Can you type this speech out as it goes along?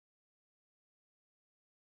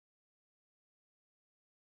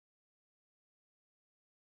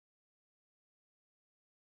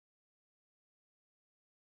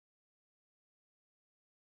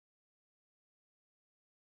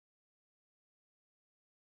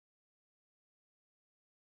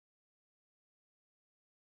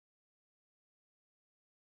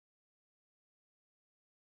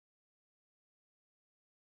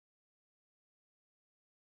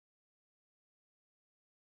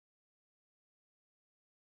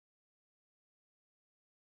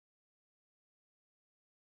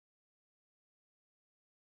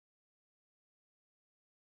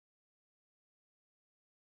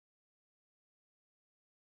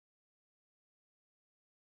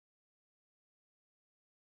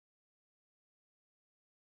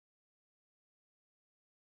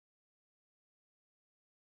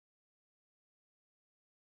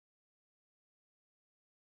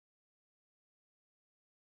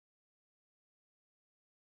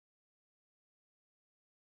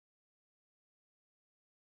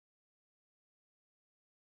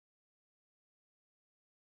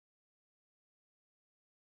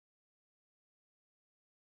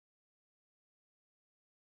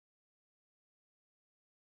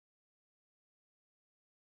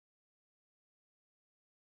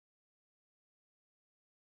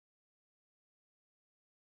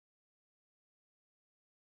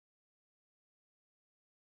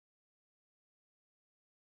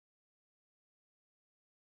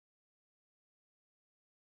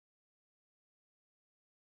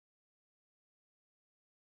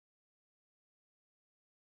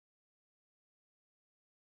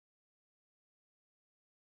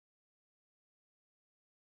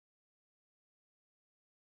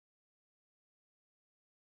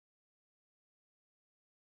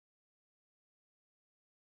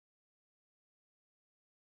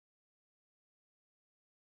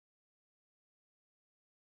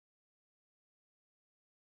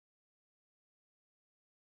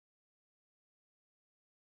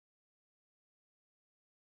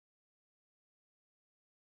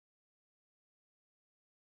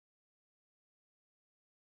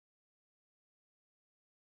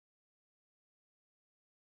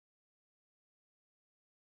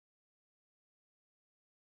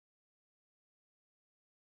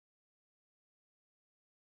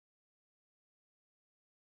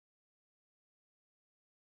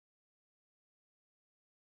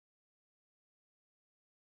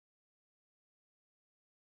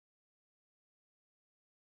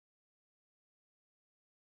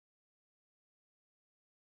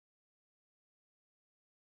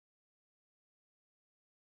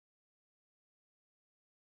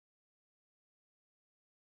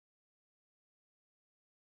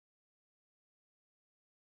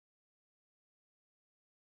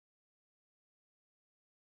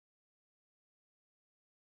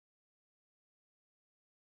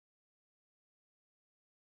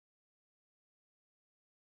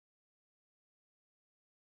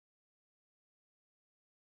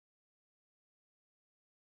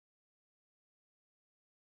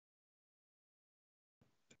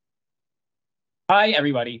Hi,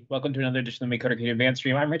 everybody. Welcome to another edition of the Makecoder Community Advanced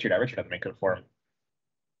stream. I'm Richard. I'm Richard at the Makecoder Forum.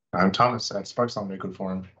 I'm Thomas at Sparks on the Makecoder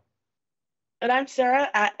Forum. And I'm Sarah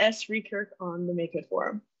at S. Rekirk on the Makecoder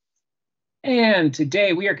Forum. And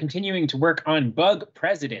today we are continuing to work on Bug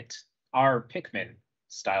President, our Pikmin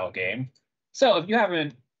style game. So if you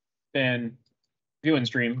haven't been viewing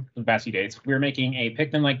stream for the past few days, we're making a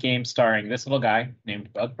Pikmin-like game starring this little guy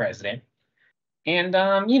named Bug President. And,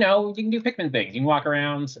 you know, you can do Pikmin things. You can walk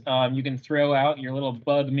around. You can throw out your little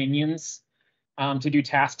bug minions to do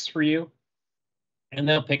tasks for you. And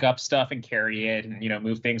they'll pick up stuff and carry it and, you know,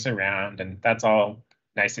 move things around. And that's all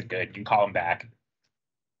nice and good. You can call them back.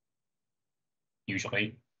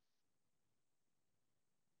 Usually.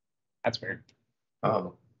 That's weird.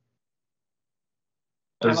 Oh.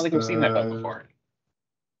 I don't think we've seen that bug before.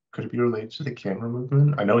 Could it be related to the camera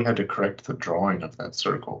movement? I know we had to correct the drawing of that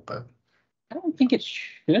circle, but I don't think it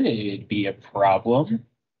should be a problem.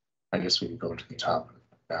 I guess we can go to the top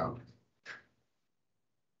and down.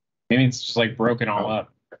 Maybe it's just like broken all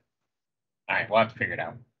up. All right, we'll have to figure it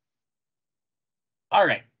out. All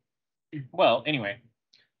right. Well, anyway.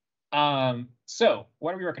 So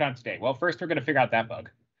what are we working on today? Well, first we're going to figure out that bug.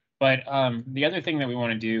 But the other thing that we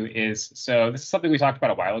want to do is, so this is something we talked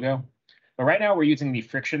about a while ago. But right now we're using the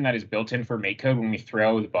friction that is built in for MakeCode when we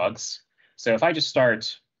throw the bugs. So if I just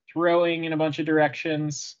start throwing in a bunch of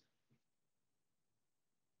directions,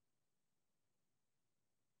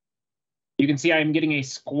 you can see I'm getting a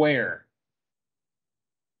square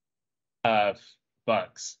of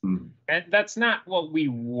bugs. And that's not what we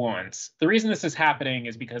want. The reason this is happening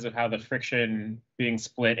is because of how the friction being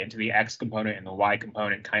split into the X component and the Y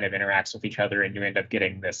component kind of interacts with each other, and you end up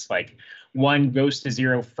getting this, like, one goes to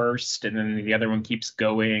 0 first, and then the other one keeps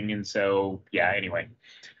going, and so, yeah, anyway.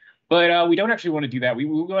 But we don't actually want to do that. We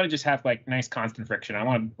want to just have, like, nice constant friction.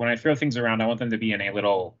 When I throw things around, I want them to be in a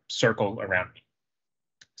little circle around me.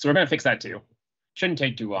 So we're going to fix that too. Shouldn't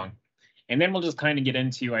take too long. And then we'll just kind of get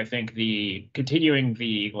into, I think, continuing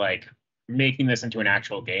the, like, making this into an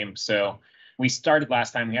actual game. So we started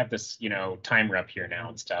last time. We have this, you know, timer up here now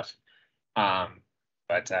and stuff. Yeah,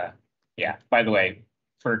 by the way,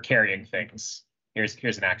 for carrying things,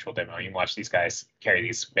 here's an actual demo. You can watch these guys carry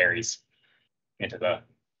these berries into the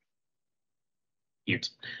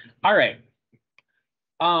ute. All right.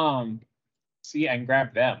 So yeah, and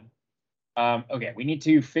grab them. Okay, we need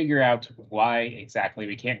to figure out why exactly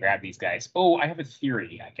we can't grab these guys. Oh, I have a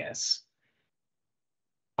theory, I guess.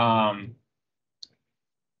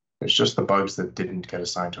 It's just the bugs that didn't get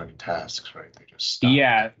assigned to any tasks, right? They just stopped.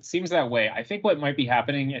 Yeah, it seems that way. I think what might be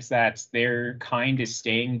happening is that their kind is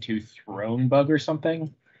staying to thrown bug or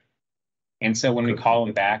something. And so when we call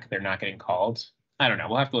them back, they're not getting called. I don't know.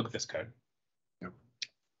 We'll have to look at this code. Yep.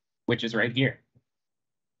 Which is right here.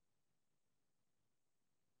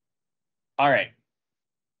 All right.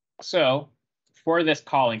 So for this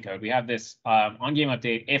calling code, we have this on game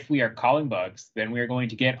update. If we are calling bugs, then we are going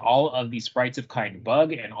to get all of the sprites of kind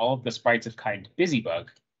bug and all of the sprites of kind busybug.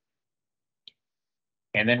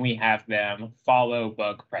 And then we have them follow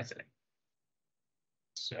bug president.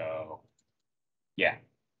 So yeah,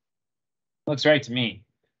 looks right to me.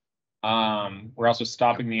 We're also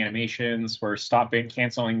stopping the animations. We're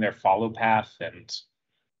canceling their follow path, and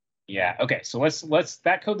yeah, okay, so let's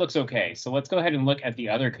that code looks okay. So let's go ahead and look at the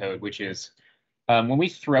other code, which is when we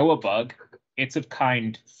throw a bug, it's of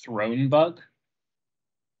kind thrown bug.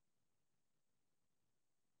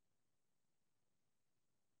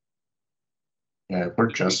 Yeah, if we're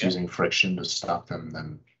just using friction to stop them,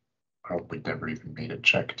 then probably never even made a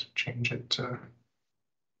check to change it to,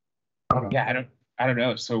 I don't know. Yeah, I don't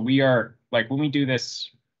know. So we are, like, when we do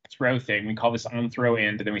this throw thing, we call this on throw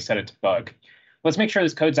end, and then we set it to bug. Let's make sure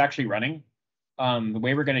this code's actually running. The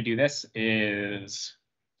way we're going to do this is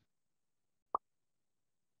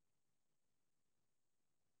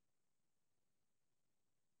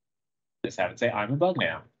just have it say, I'm a bug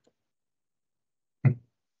now.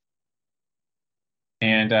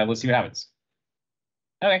 And let's see what happens.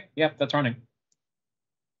 Okay, yep, that's running.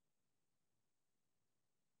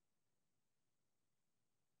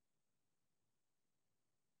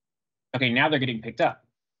 Okay, now they're getting picked up.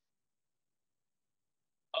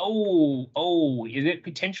 Oh, is it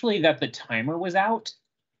potentially that the timer was out?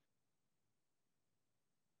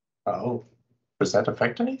 Oh, does that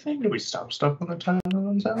affect anything? Do we stop stuff when the timer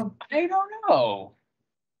runs out? I don't know.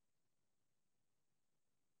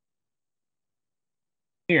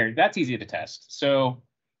 Here, that's easy to test. So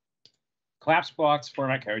collapse blocks,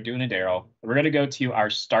 format code, do an Adderall. We're going to go to our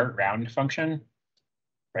start round function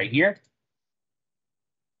right here.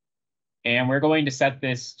 And we're going to set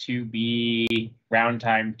this to be round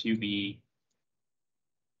time to be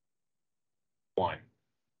 1.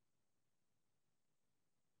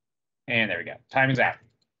 And there we go. Time is out.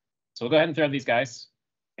 So we'll go ahead and throw these guys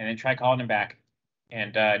and then try calling them back.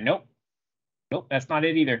 And nope. Nope, that's not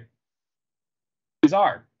it either.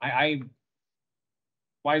 Bizarre.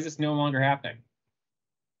 Why is this no longer happening?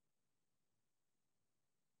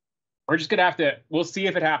 We're just gonna have to, we'll see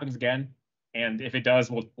if it happens again. And if it does,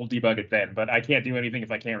 we'll debug it then. But I can't do anything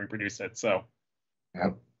if I can't reproduce it. So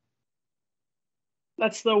Yep.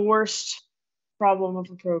 That's the worst problem of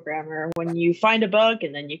a programmer, when you find a bug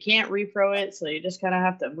and then you can't repro it, so you just kind of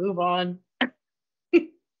have to move on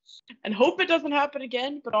and hope it doesn't happen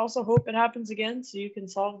again, but also hope it happens again so you can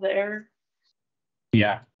solve the error.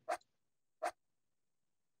 yeah.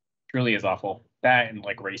 Truly is awful. That and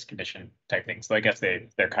like race condition type things. So I guess they're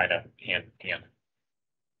kind of hand in hand.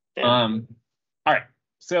 Yeah. All right.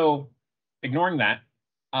 So ignoring that,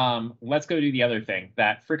 let's go do the other thing,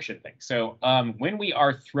 that friction thing. So when we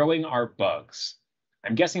are throwing our bugs,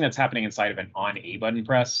 I'm guessing that's happening inside of an on A button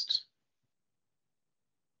pressed.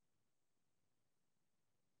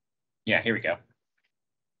 Yeah, here we go.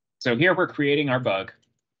 So here we're creating our bug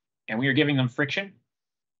and we are giving them friction.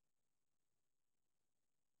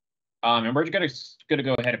 And we're gonna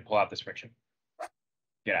go ahead and pull out this friction.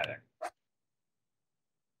 Get out of there.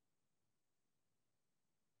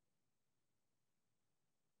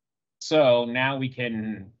 So now we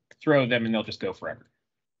can throw them and they'll just go forever,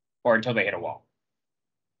 or until they hit a wall.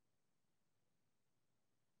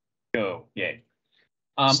 Go, yay.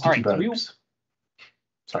 All right.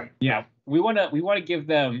 Sorry. Yeah, we want to give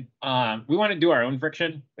them. We want to do our own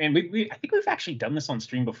friction, and I think we've actually done this on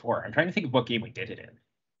stream before. I'm trying to think of what game we did it in.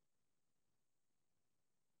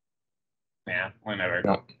 Yeah, whenever.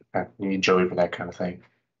 No, you need Joey for that kind of thing.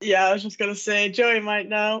 Yeah, I was just gonna say Joey might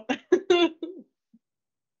know.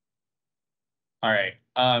 All right.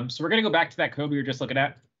 So we're gonna go back to that code we were just looking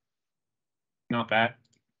at. Not that.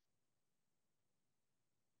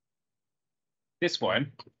 This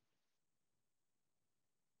one.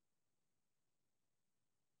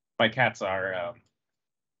 My cats are,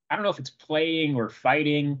 I don't know if it's playing or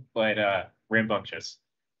fighting, but rambunctious.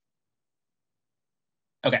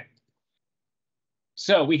 Okay.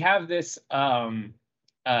 So we have this thing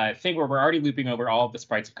where we're already looping over all of the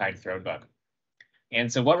sprites of kind thrown bug.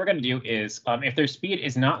 And so what we're going to do is, if their speed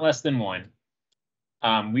is not less than 1,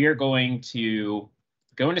 we are going to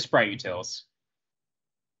go into sprite utils,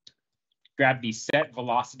 grab the set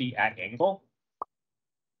velocity at angle.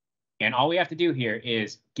 And all we have to do here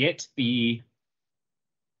is get the,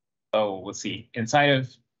 let's see, inside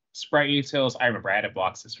of sprite utils, I remember I added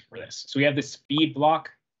blocks for this. So we have the speed block,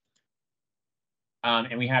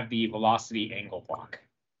 and we have the velocity angle block.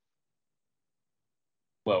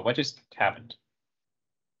 Whoa, what just happened?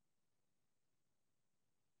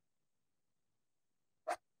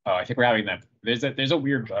 Oh, I think we're having that. There's a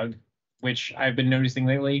weird bug, which I've been noticing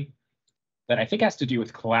lately, that I think has to do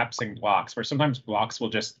with collapsing blocks, where sometimes blocks will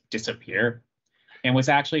just disappear. And what's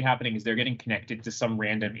actually happening is they're getting connected to some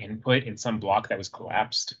random input in some block that was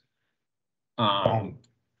collapsed. I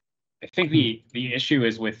think the issue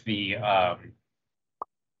is with the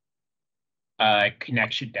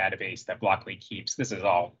connection database that Blockly keeps. This is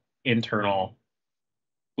all internal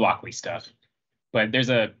Blockly stuff. But there's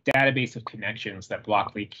a database of connections that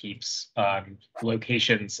Blockly keeps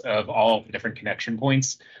locations of all the different connection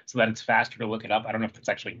points so that it's faster to look it up. I don't know if that's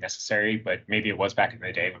actually necessary, but maybe it was back in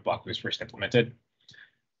the day when Blockly was first implemented.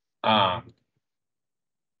 I'm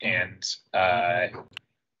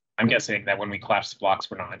guessing that when we collapse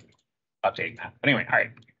blocks, we're not updating that. But anyway, all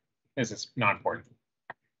right, this is not important.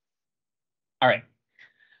 All right.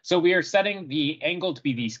 So we are setting the angle to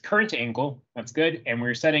be the current angle. That's good. And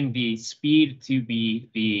we're setting the speed to be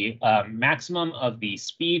the maximum of the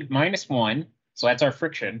speed -1. So that's our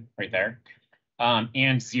friction right there.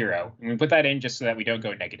 And 0. And we put that in just so that we don't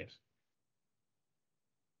go negative.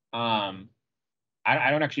 I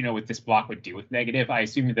don't actually know what this block would do with negative. I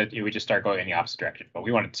assumed that it would just start going in the opposite direction, but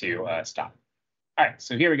we wanted to stop. All right,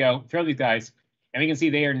 so here we go. Throw these guys. And we can see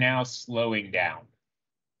they are now slowing down.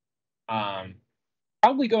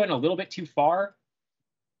 Probably going a little bit too far.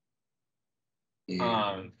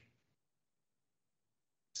 Yeah.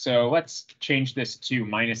 So let's change this to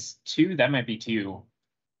 -2. That might be too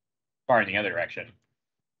far in the other direction,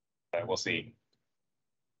 but we'll see.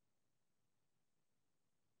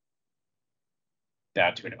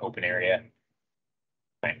 Down to an open area.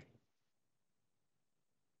 Right.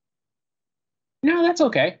 No, that's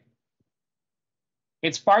okay.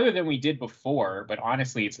 It's farther than we did before, but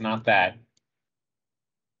honestly, it's not that.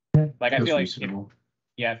 Like, I feel like,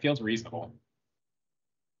 yeah, it feels reasonable.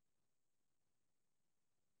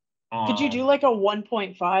 Could you do like a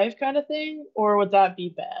 1.5 kind of thing, or would that be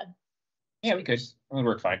bad? Yeah, we could. It would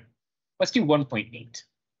work fine. Let's do 1.8.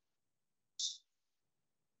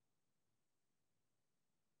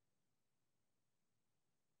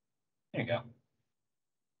 There you go.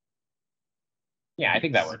 Yeah, I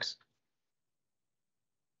think that works.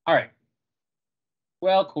 All right.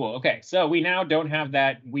 Well, cool. Okay, so we now don't have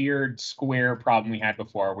that weird square problem we had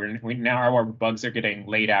before. We now our bugs are getting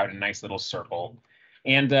laid out in a nice little circle.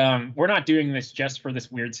 And we're not doing this just for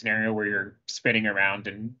this weird scenario where you're spinning around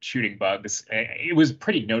and shooting bugs. It was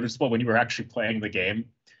pretty noticeable when you were actually playing the game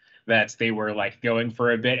that they were like going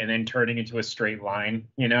for a bit and then turning into a straight line,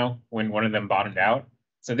 you know, when one of them bottomed out.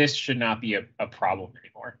 So this should not be a problem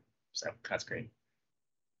anymore. So that's great.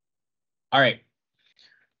 All right.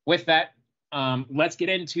 With that, let's get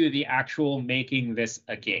into the actual making this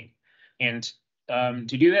a game. And to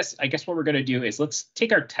do this, I guess what we're going to do is let's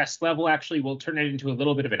take our test level. Actually, we'll turn it into a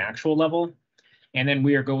little bit of an actual level. And then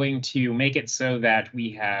we are going to make it so that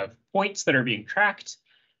we have points that are being tracked.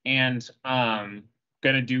 And going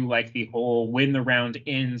to do like the whole when the round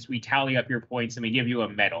ends, we tally up your points and we give you a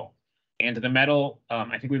medal. And the medal,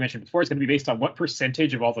 I think we mentioned before, is going to be based on what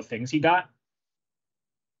percentage of all the things you got.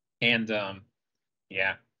 And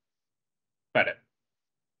yeah, about it.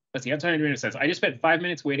 Let's see, outside of says, I just spent 5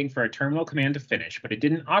 minutes waiting for a terminal command to finish, but it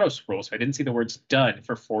didn't auto scroll, so I didn't see the words done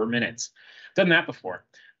for 4 minutes. Done that before.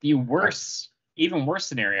 The worse, even worse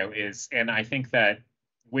scenario is, and I think that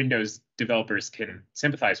Windows developers can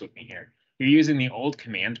sympathize with me here. You're using the old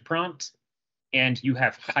command prompt, and you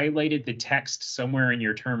have highlighted the text somewhere in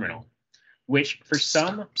your terminal, which for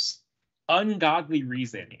some ungodly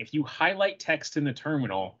reason, if you highlight text in the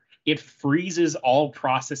terminal, it freezes all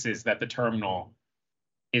processes that the terminal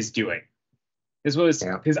is doing. This was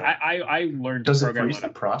because I learned. Does it freeze the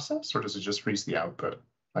process, or does it just freeze the output?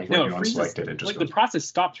 Like no, when you unselected it, just like the process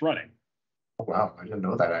stops running. Oh, wow, I didn't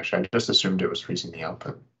know that actually. I just assumed it was freezing the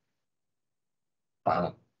output.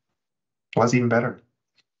 Wow, well, that's even better.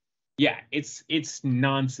 Yeah, it's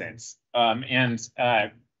nonsense.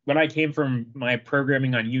 When I came from my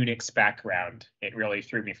programming on Unix background, it really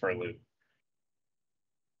threw me for a loop.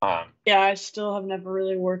 Yeah, I still have never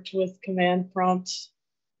really worked with command prompts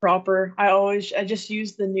proper. I just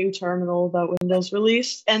use the new terminal that Windows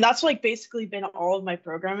released, and that's like basically been all of my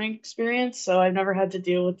programming experience. So I've never had to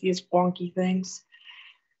deal with these wonky things.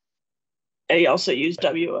 I also use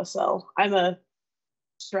WSL. I'm a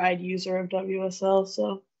stride user of WSL,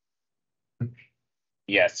 so.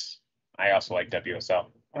 Yes, I also like WSL.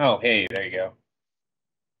 Oh, hey, there you go.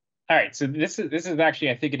 All right, so this is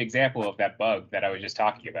actually, I think, an example of that bug that I was just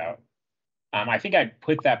talking about. I think I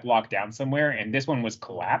put that block down somewhere, and this one was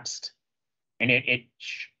collapsed, and it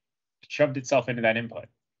shoved itself into that input.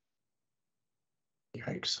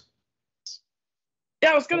 Yikes.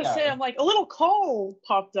 Yeah, I was gonna say, I'm like, a little call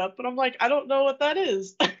popped up, but I'm like, I don't know what that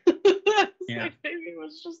is. Yeah. Like, maybe it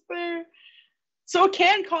was just there. So it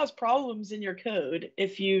can cause problems in your code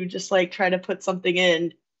if you just like try to put something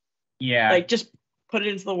in. Yeah. Like just put it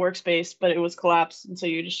into the workspace, but it was collapsed, and so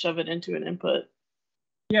you just shove it into an input.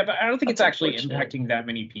 Yeah, but I don't think it's actually impacting that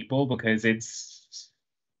many people because it's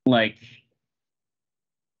like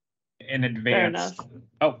an advanced.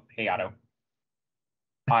 Oh, hey, Otto.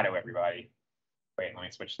 Otto, everybody. Wait, let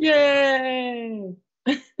me switch. Yay!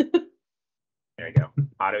 There you go.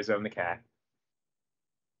 AutoZone the cat.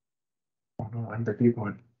 Oh no, I'm the big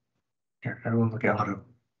one. Here, everyone look at Otto.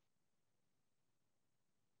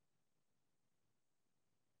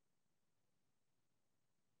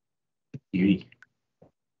 Beauty.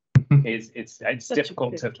 It's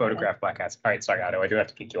difficult to photograph black cats. All right, sorry, Otto. I do have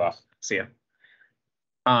to kick you off. See ya.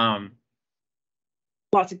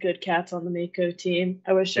 Lots of good cats on the Mako team.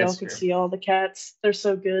 I wish y'all could see all the cats. They're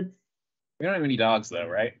so good. We don't have any dogs though,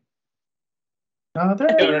 right? No,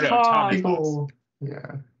 no. Tom.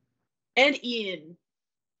 Yeah. And Ian,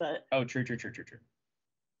 but oh, true.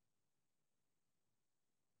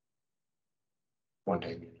 One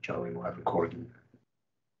day, me and Joey will have a corgi.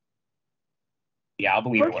 Yeah, I'll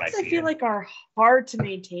believe it when I see I feel like are hard to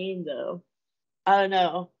maintain though. I don't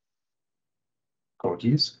know.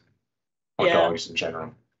 Corgis? Or dogs in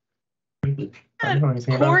general? Maybe. I don't know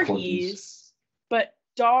anything about corgis. But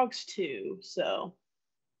dogs too, so.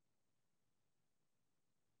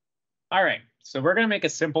 All right, so we're going to make a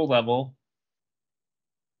simple level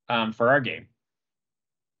for our game.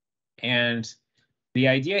 And the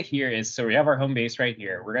idea here is, so we have our home base right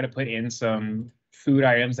here. We're going to put in some food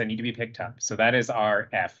items that need to be picked up. So that is our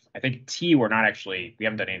F. I think T, we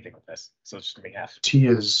haven't done anything with this. So it's just going to be F. T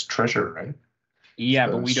is treasure, right? Yeah,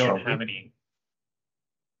 but we don't have any.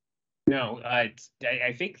 No, I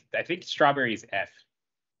think strawberry is F.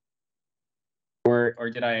 Or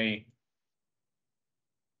did I?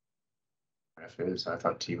 F is. I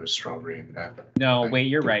thought T was strawberry and F. No, wait,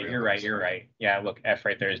 you're right. You're right. Yeah, look, F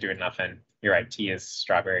right there is doing nothing. You're right. T is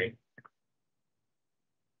strawberry.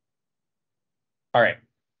 All right.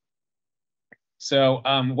 So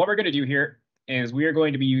what we're going to do here is we are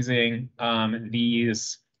going to be using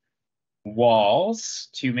these walls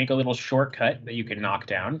to make a little shortcut that you can knock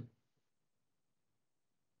down.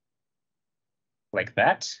 Like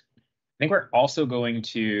that. I think we're also going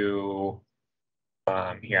to,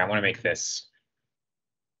 here, I want to make this.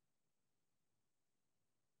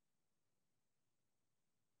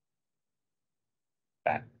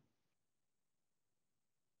 That.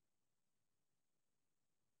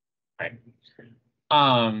 All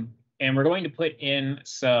right. And we're going to put in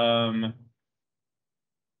some,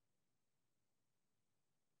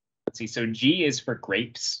 let's see, so G is for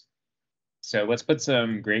grapes. So let's put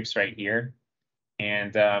some grapes right here.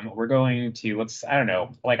 And we're going to, I don't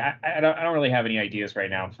know, like I don't really have any ideas right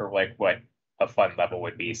now for like what a fun level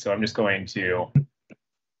would be. So I'm just going to,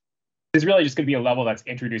 it's really just going to be a level that's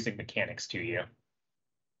introducing mechanics to you.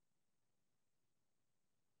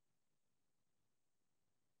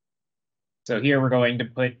 So here we're going to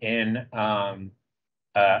put in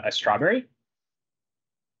a strawberry.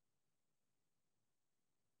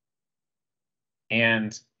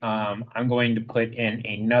 And I'm going to put in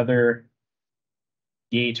another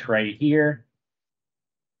gate right here.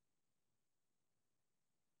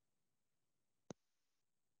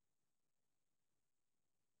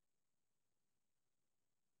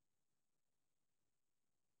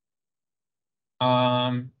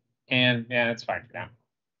 And yeah, that's fine for now.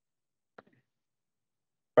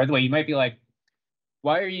 By the way, you might be like,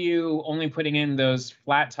 why are you only putting in those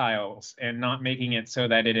flat tiles and not making it so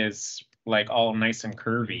that it is like all nice and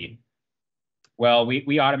curvy? Well,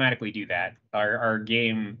 we automatically do that. Our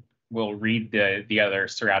game will read the other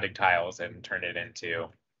surrounding tiles and turn it into,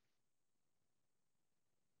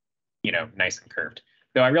 you know, nice and curved.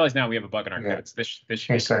 Though I realize now we have a bug in our codes. This should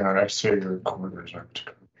be saying our exterior corners aren't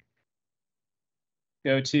curvy.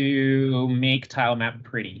 Go to make tile map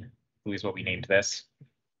pretty, is what we named this.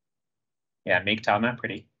 Yeah, make tile map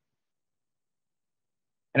pretty.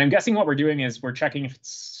 And I'm guessing what we're doing is we're checking if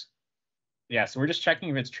it's, yeah, so we're just checking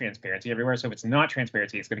if it's transparency everywhere. So if it's not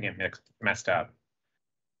transparency, it's going to get messed up.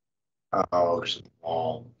 Oh, there's a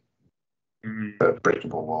wall. The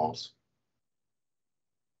breakable walls.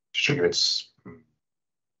 Should we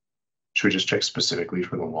just check specifically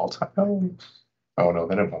for the wall tile? Oh no,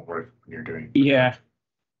 then it won't work when you're doing. Yeah.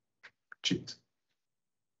 Cheat.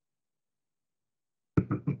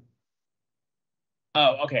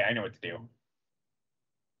 Oh, okay, I know what to do.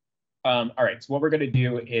 All right, so what we're going to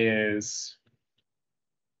do is,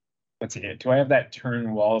 let's see, do I have that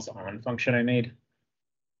turn walls on function I made?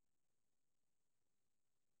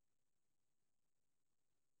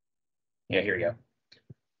 Yeah, here we go.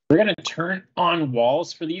 We're going to turn on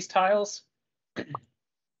walls for these tiles.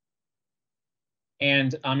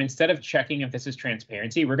 And instead of checking if this is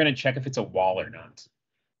transparency, we're going to check if it's a wall or not.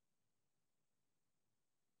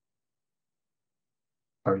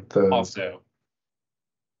 Also,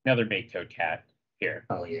 another MakeCode cat here.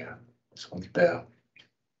 Oh yeah, this one's bad.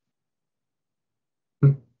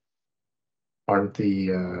 Aren't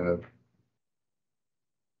the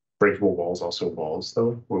breakable walls also walls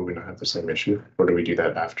though? Will we not have the same issue, or do we do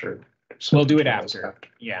that after? So we'll do it after.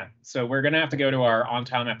 Yeah. So we're gonna have to go to our on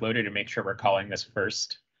tile map loader to make sure we're calling this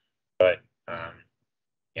first. But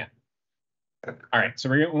yeah. All right.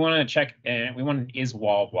 So we want to check, and we want an is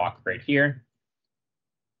wall block right here.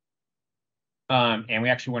 And we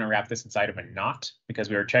actually want to wrap this inside of a not because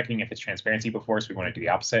we were checking if it's transparency before, so we want to do the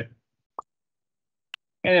opposite.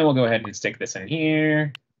 And then we'll go ahead and stick this in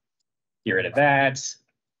here, get rid of that.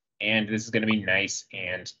 And this is going to be nice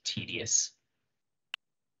and tedious.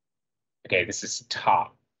 Okay, this is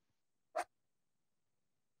top.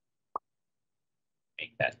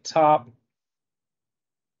 Make that top.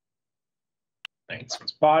 Nice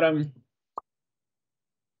one's bottom.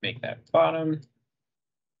 Make that bottom.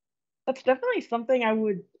 That's definitely something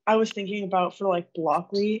I was thinking about for like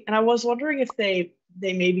Blockly, and I was wondering if they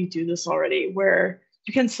maybe do this already, where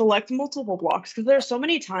you can select multiple blocks, because there's so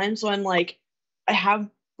many times when like I have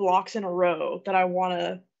blocks in a row that I want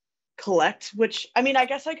to collect, which I mean I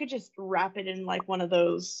guess I could just wrap it in like one of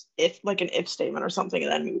those like an if statement or something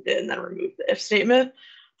and then move it and then remove the if statement.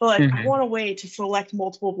 But like I want a way to select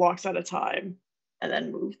multiple blocks at a time and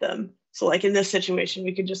then move them. So like in this situation,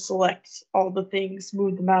 we could just select all the things,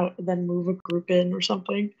 move them out, and then move a group in or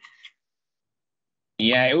something.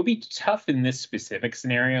 Yeah, it would be tough in this specific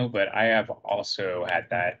scenario, but I have also had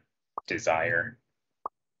that desire.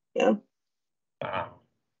 Yeah. Okay,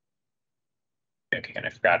 and I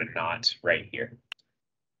forgot a knot right here.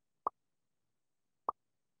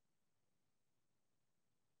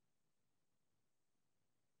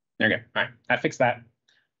 There we go. All right, I fixed that.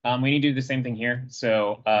 We need to do the same thing here.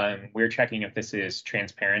 So we're checking if this is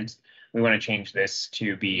transparent. We want to change this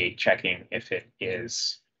to be checking if it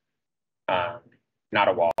is not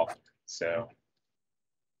a wall. So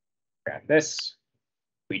grab this.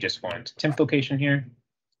 We just want temp location here.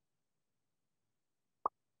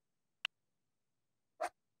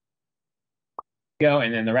 Go,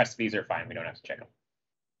 and then the rest of these are fine. We don't have to check them.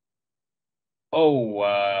 Oh,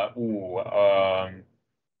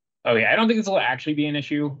 oh yeah, I don't think this will actually be an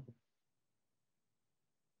issue.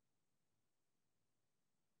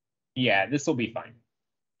 Yeah, this will be fine.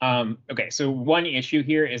 Okay, so one issue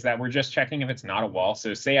here is that we're just checking if it's not a wall.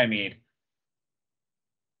 So say I made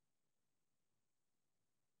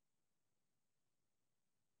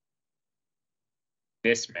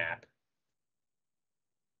this map,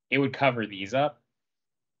 it would cover these up.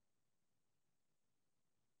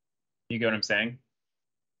 You get what I'm saying?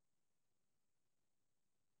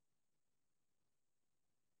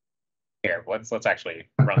 Here, let's actually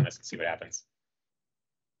run this and see what happens.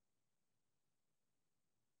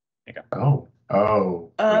 There you go.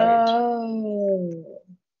 Oh.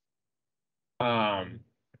 Right.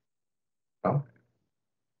 Oh.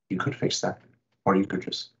 You could fix that, or you could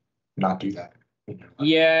just not do that.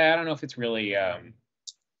 Yeah, I don't know if it's really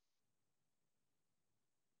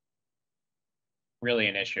really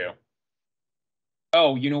an issue.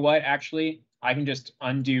 Oh, you know what? Actually, I can just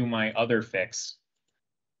undo my other fix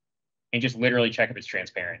and just literally check if it's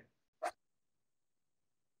transparent.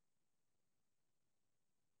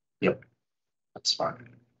 Yep, that's fine.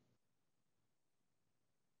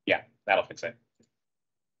 Yeah, that'll fix it.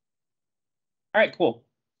 All right, cool.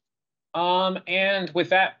 And with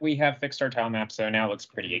that, we have fixed our tile map, so now it looks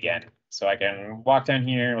pretty again. So I can walk down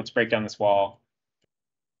here. Let's break down this wall.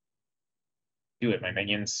 Do it, my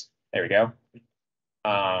minions. There we go.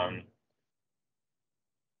 And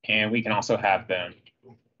we can also have them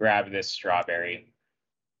grab this strawberry.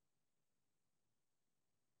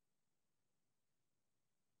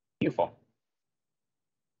 Beautiful.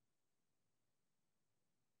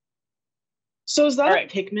 So is that a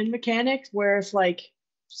Pikmin mechanic where if like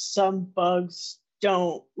some bugs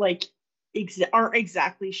don't like aren't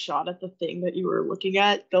exactly shot at the thing that you were looking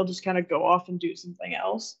at, they'll just kind of go off and do something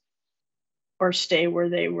else or stay where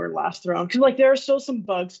they were last thrown? Because like there are still some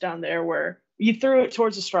bugs down there where you threw it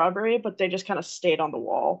towards the strawberry, but they just kind of stayed on the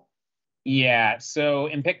wall. Yeah, so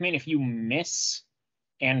in Pikmin, if you miss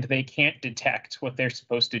and they can't detect what they're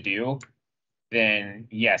supposed to do, then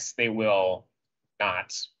yes, they will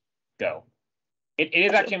not go. It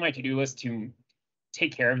is actually on my to-do list to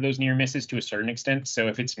take care of those near misses to a certain extent. So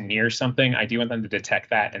if it's near something, I do want them to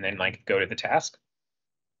detect that and then like go to the task.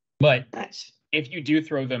 But nice. If you do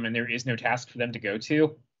throw them and there is no task for them to go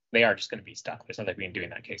to, they are just going to be stuck. There's nothing we can do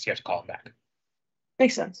in that case. You have to call them back.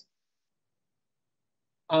 Makes sense.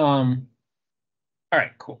 All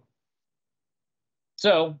right, cool.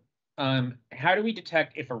 So how do we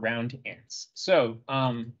detect if a round ends? So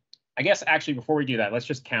I guess actually before we do that, let's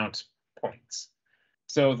just count points.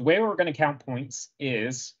 So the way we're going to count points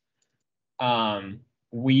is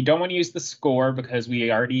we don't want to use the score because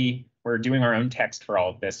we're doing our own text for all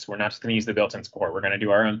of this. We're not just going to use the built-in score. We're going to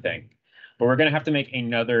do our own thing. But we're going to have to make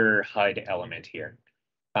another HUD element here.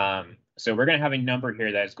 So we're going to have a number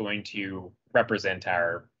here that is going to represent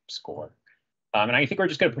our score. And I think we're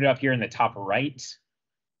just going to put it up here in the top right.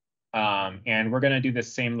 And we're going to do the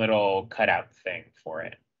same little cutout thing for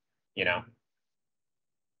it, you know.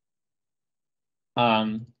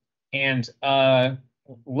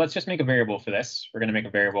 Let's just make a variable for this. We're going to make a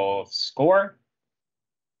variable score.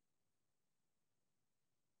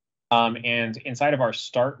 And inside of our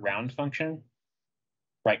start round function,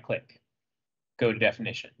 right click, go to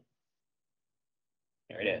definition.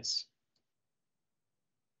 There it is.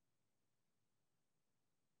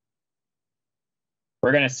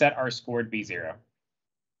 We're going to set our score to be 0.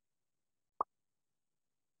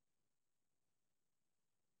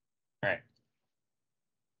 All right.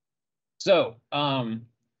 So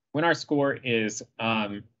when our score is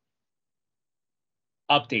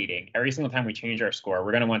updating, every single time we change our score,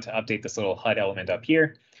 we're going to want to update this little HUD element up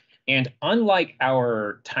here. And unlike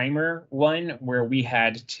our timer one, where we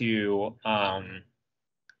had to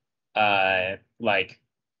like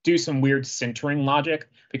do some weird centering logic,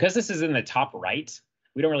 because this is in the top right,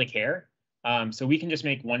 we don't really care. So we can just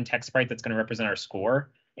make one text sprite that's going to represent our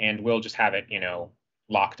score, and we'll just have it, you know,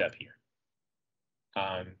 locked up here.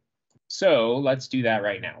 So let's do that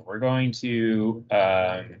right now. We're going to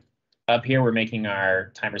Up here, we're making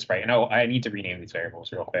our timer sprite. And oh, I need to rename these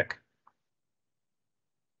variables real quick.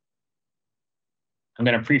 I'm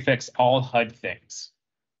going to prefix all HUD things.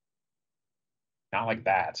 Not like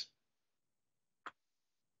that.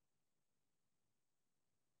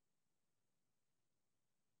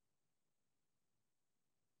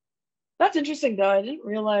 That's interesting, though. I didn't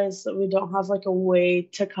realize that we don't have like a way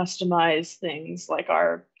to customize things like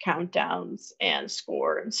our countdowns and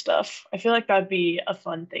score and stuff. I feel like that'd be a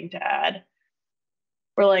fun thing to add.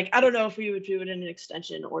 Or like, I don't know if we would do it in an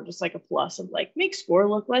extension or just like a plus of like, make score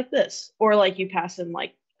look like this. Or like you pass in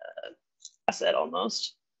like asset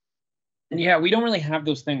almost. Yeah, we don't really have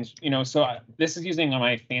those things, you know, so this is using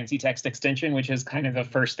my fancy text extension, which is kind of the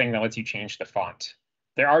first thing that lets you change the font.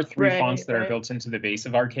 There are three fonts that are built into the base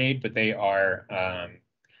of Arcade, but they are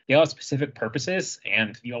they all have specific purposes,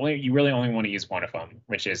 and you really only want to use one of them,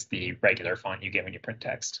 which is the regular font you get when you print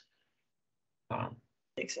text.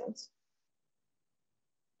 Makes sense.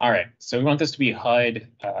 All right, so we want this to be HUD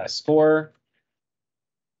score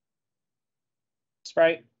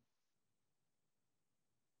sprite.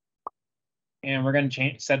 And we're going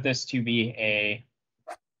to set this to be a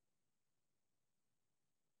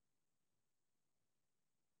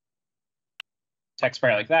text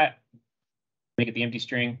sprite like that. Make it the empty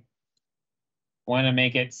string. Want to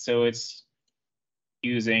make it so it's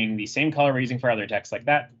using the same color we're using for other text like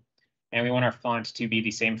that. And we want our font to be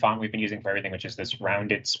the same font we've been using for everything, which is this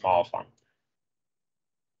rounded small font.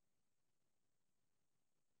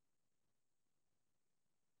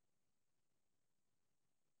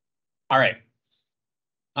 All right.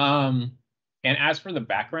 And as for the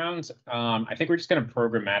background, I think we're just going to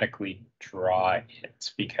programmatically draw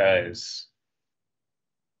it because,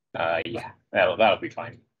 yeah, that'll be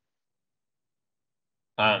fine.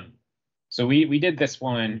 So we did this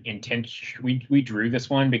one we drew this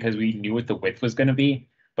one because we knew what the width was going to be,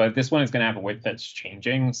 but this one is going to have a width that's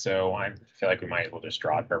changing, so I feel like we might as well just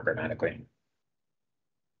draw it programmatically.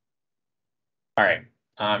 All right.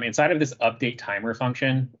 Inside of this update timer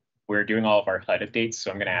function, we're doing all of our HUD updates,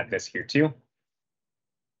 so I'm going to add this here too.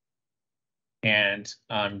 And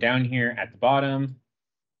down here at the bottom,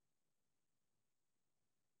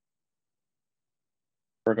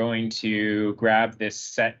 we're going to grab this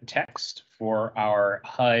set text for our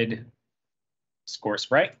HUD score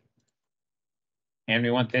sprite. And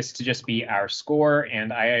we want this to just be our score.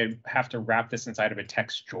 And I have to wrap this inside of a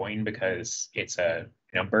text join because it's a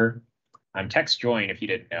number. Text join, if you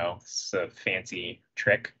didn't know, it's a fancy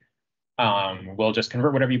trick. We'll just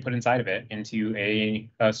convert whatever you put inside of it into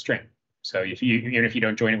a string. So even if you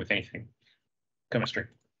don't join it with anything, become a string.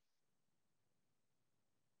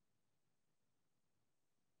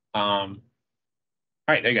 All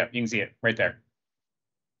right, there you go. You can see it right there.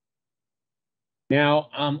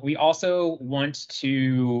 Now, we also want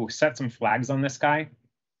to set some flags on this guy.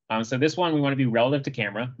 So this one, we want to be relative to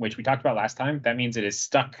camera, which we talked about last time. That means it is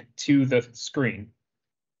stuck to the screen.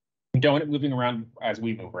 We don't want it moving around as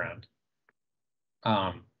we move around.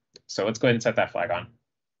 So let's go ahead and set that flag on.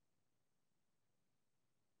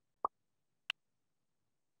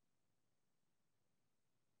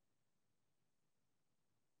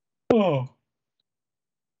 Oh.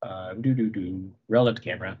 Relative to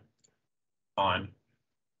camera on.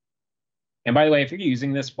 And by the way, if you're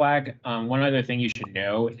using this flag, one other thing you should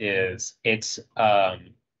know is it's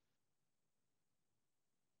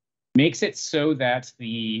makes it so that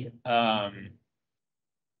the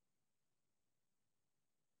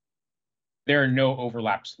there are no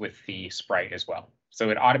overlaps with the sprite as well. So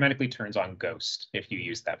it automatically turns on ghost if you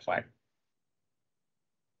use that flag.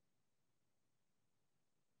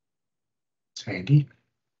 It's handy.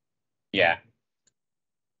 Yeah.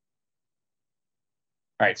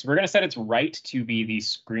 All right, so we're going to set its right to be the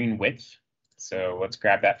screen width. So let's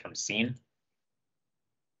grab that from scene.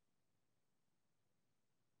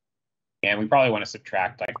 And we probably want to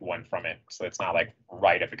subtract like 1 from it, so it's not like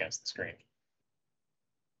right up against the screen.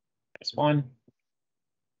 This one.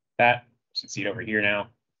 That should see it over here now.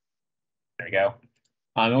 There we go.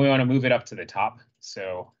 And we want to move it up to the top.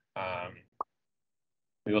 So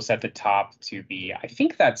we will set the top to be, I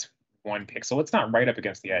think that's 1 pixel. It's not right up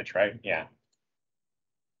against the edge, right? Yeah.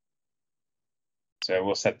 So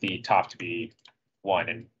we'll set the top to be 1,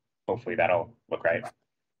 and hopefully that'll look right.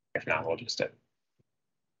 If not, we'll just it.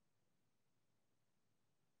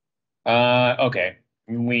 Okay,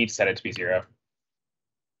 we need to set it to be 0.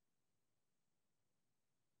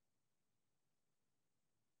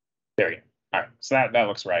 There we go. All right, so that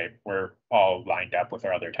looks right. We're all lined up with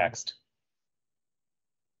our other text.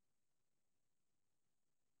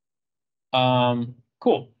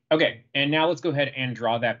 Cool. Okay, and now let's go ahead and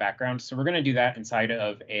draw that background. So we're going to do that inside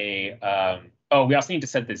of a, oh, we also need to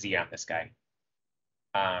set the Z on this guy.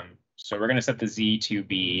 So we're going to set the Z to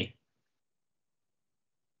be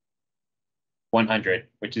 100,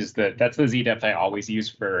 which is that's the Z depth I always use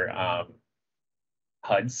for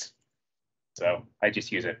HUDs. So I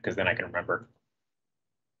just use it because then I can remember.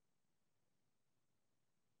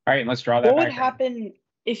 All right, and let's draw that. What would happen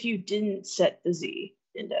if you didn't set the Z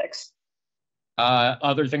index?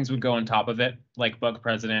 Other things would go on top of it, like Bug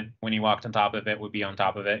President, when he walked on top of it, would be on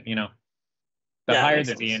top of it, you know. The higher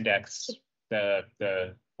the Z index,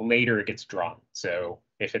 the later it gets drawn. So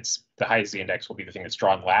if it's the highest Z index will be the thing that's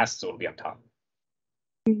drawn last, so it'll be on top.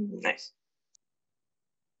 Nice.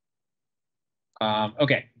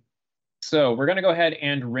 Okay, so we're gonna go ahead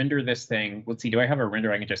and render this thing. Let's see, do I have a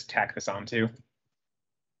render I can just tack this onto?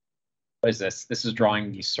 What is this? This is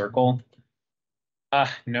drawing the circle.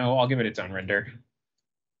 No, I'll give it its own render.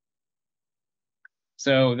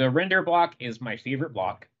 So the render block is my favorite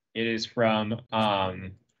block. It is from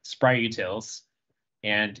Sprite Utils,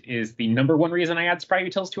 and is the #1 reason I add Sprite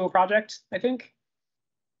Utils to a project, I think.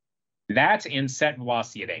 That and set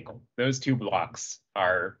velocity at angle. Those two blocks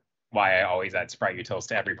are why I always add Sprite Utils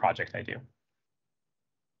to every project I do.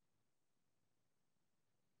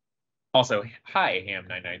 Also, hi,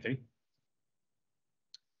 Ham993.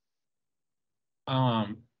 All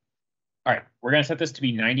right, we're going to set this to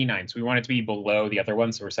be 99. So we want it to be below the other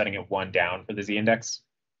one. So we're setting it 1 down for the Z index.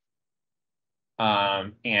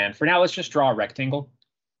 And for now, let's just draw a rectangle.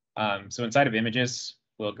 So inside of images,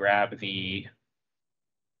 we'll grab the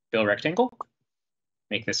fill rectangle,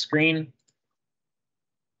 make this screen.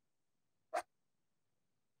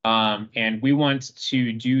 And we want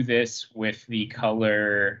to do this with the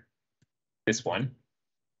color, this one.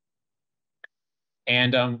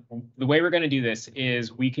 And the way we're going to do this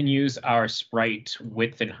is we can use our sprite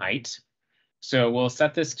width and height. So we'll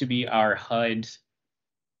set this to be our HUD,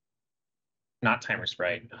 not timer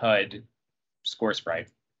sprite, HUD score sprite.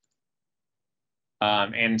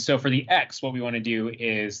 And so for the X, what we want to do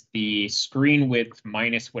is the screen width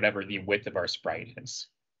minus whatever the width of our sprite is.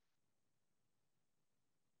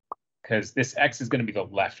 Because this X is going to be the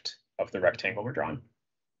left of the rectangle we're drawing.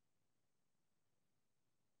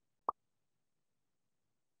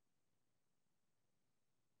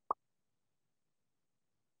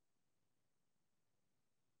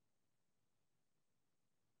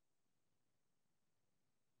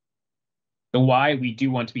 The Y we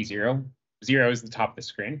do want to be 0. 0 is the top of the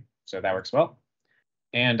screen, so that works well.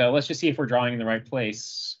 And let's just see if we're drawing in the right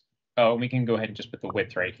place. Oh, we can go ahead and just put the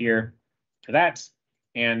width right here for that.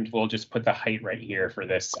 And we'll just put the height right here for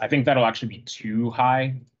this. I think that'll actually be too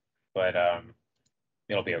high, but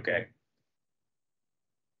it'll be okay.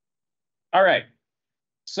 All right.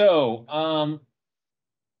 So, all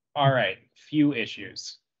right, few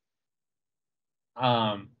issues.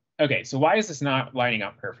 Okay, so why is this not lining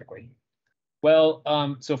up perfectly? Well,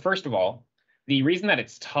 so first of all, the reason that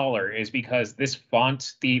it's taller is because this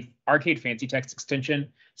font, the Arcade Fancy Text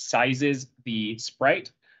extension, sizes the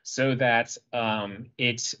sprite so that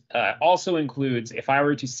it also includes, if I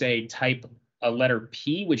were to say type a letter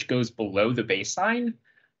P, which goes below the baseline,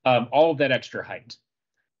 all of that extra height.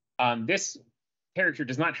 This character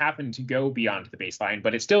does not happen to go beyond the baseline,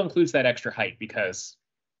 but it still includes that extra height because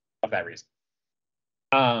of that reason.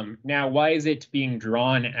 Now, why is it being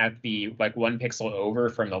drawn at the 1 pixel over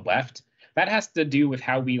from the left? That has to do with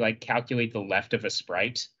how we calculate the left of a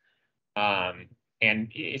sprite. And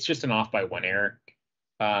it's just an off by 1 error.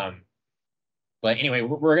 But anyway,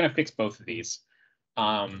 we're going to fix both of these.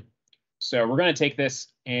 So we're going to take this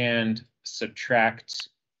and subtract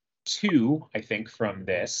 2, I think, from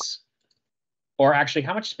this. Or actually,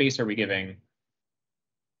 how much space are we giving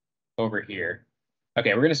over here?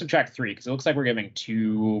 Okay, we're going to subtract 3 because it looks like we're giving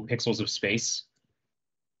 2 pixels of space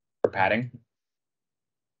for padding.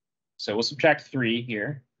 So we'll subtract 3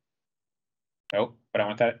 here. Oh, but I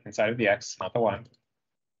want that inside of the X, not the Y.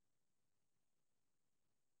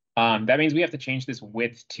 That means we have to change this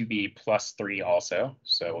width to be +3 also.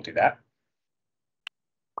 So we'll do that.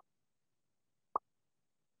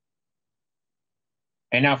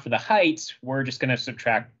 And now for the height, we're just going to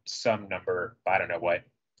subtract some number. I don't know what,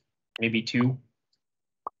 maybe 2.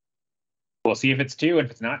 We'll see if it's 2, and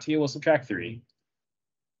if it's not 2, we'll subtract 3.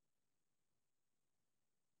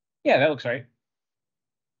 Yeah, that looks right.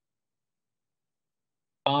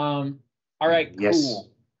 All right, yes. Cool.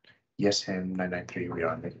 Yes, Ham993, we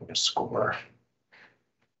are making a score.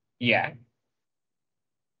 Yeah.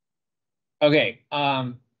 Okay,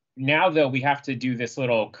 now though we have to do this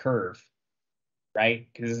little curve, right?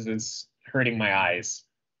 Because this is hurting my eyes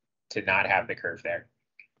to not have the curve there.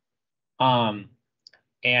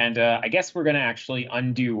 And I guess we're going to actually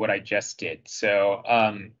undo what I just did. So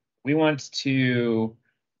we want to,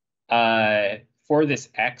 for this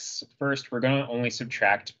x first, we're going to only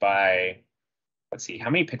subtract by, let's see, how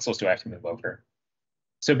many pixels do I have to move over?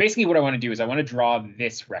 So basically what I want to do is I want to draw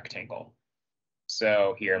this rectangle.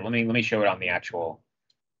 So here, let me show it on the actual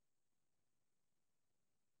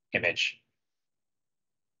image.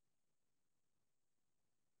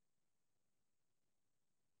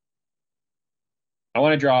 I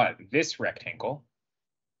want to draw this rectangle,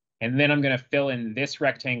 and then I'm going to fill in this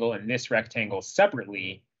rectangle and this rectangle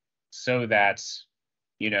separately so that,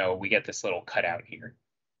 you know, we get this little cutout here.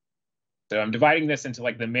 So I'm dividing this into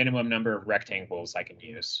like the minimum number of rectangles I can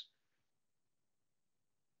use.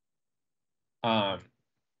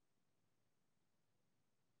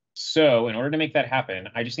 So in order to make that happen,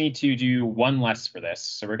 I just need to do one less for this.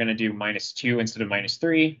 So we're going to do -2 instead of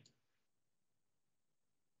 -3.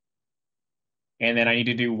 And then I need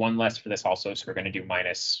to do one less for this also. So we're going to do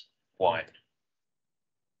 -1.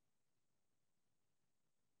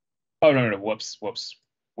 Oh, no, whoops.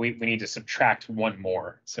 We need to subtract one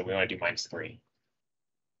more. So we want to do -3.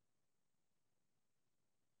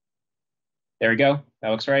 There we go. That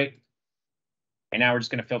looks right. And now we're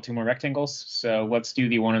just going to fill 2 more rectangles. So let's do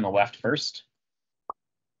the one on the left first.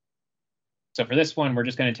 So for this one, we're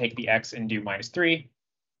just going to take the x and do -3.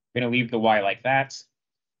 We're going to leave the y like that.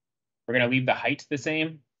 We're going to leave the height the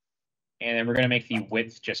same. And then we're going to make the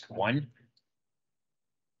width just 1.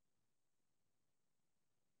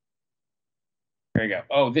 There you go.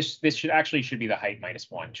 Oh, this should be the height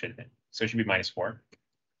 -1, shouldn't it? So it should be -4.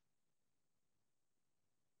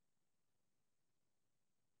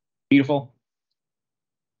 Beautiful.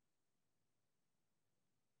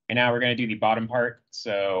 And now we're going to do the bottom part.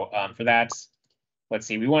 So for that, let's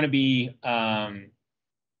see, we want to be, let's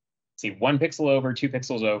see, 1 pixel over, 2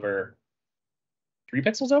 pixels over, 3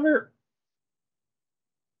 pixels over?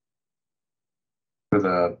 For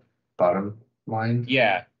the bottom line?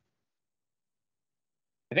 Yeah.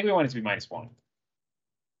 I think we want it to be -1.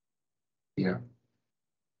 Yeah.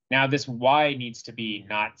 Now this y needs to be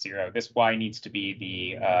not 0. This y needs to be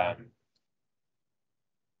the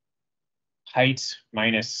height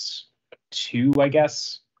 -2, I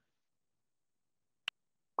guess.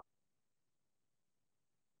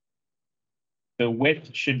 The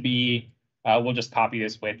width should be, we'll just copy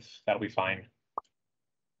this width. That'll be fine.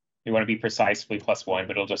 We want to be precisely +1,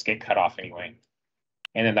 but it'll just get cut off anyway.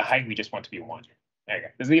 And then the height, we just want to be 1. There you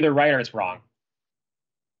go. This is either right or it's wrong.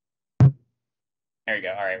 There you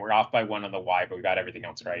go. All right, we're off by 1 on the y, but we got everything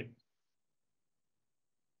else right.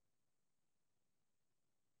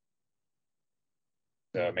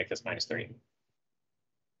 So make this -3.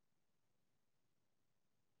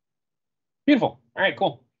 Beautiful. All right,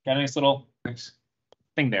 cool. Got a nice little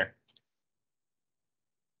thing there.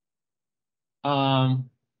 All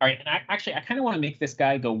right, and actually, I kind of want to make this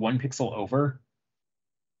guy go 1 pixel over,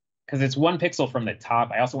 because it's 1 pixel from the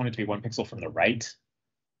top. I also want it to be 1 pixel from the right.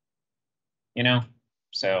 You know,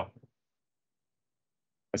 so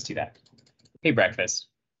let's do that. Hey, breakfast.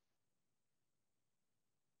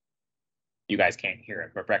 You guys can't hear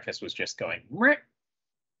it, but breakfast was just going. Meh.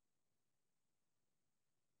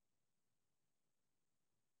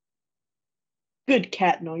 Good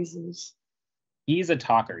cat noises. He's a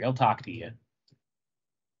talker. He'll talk to you.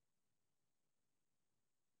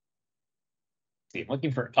 See, I'm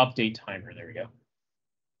looking for update timer. There we go.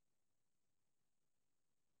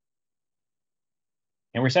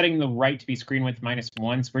 And we're setting the right to be screen width -1,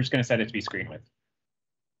 so we're just going to set it to be screen width.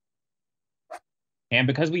 And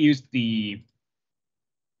because we used the,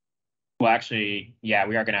 well, actually, yeah,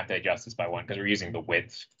 we are going to have to adjust this by 1 because we're using the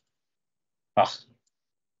width. Ugh.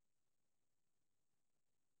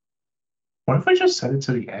 What if I just set it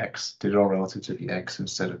to the x, did it all relative to the x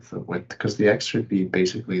instead of the width? Because the x should be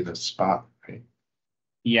basically the spot, right?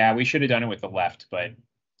 Yeah, we should have done it with the left, but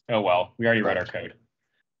oh well, we already read our code.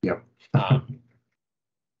 Yep.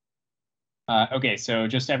 Okay, so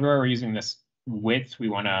just everywhere we're using this width, we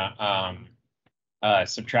want to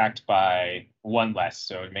subtract by 1 less.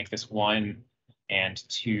 So make this 1 and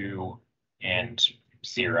 2 and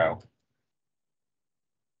 0.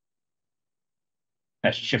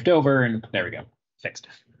 Let's shift over and there we go, fixed.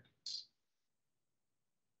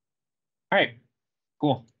 All right,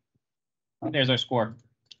 cool. There's our score.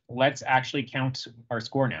 Let's actually count our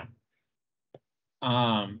score now.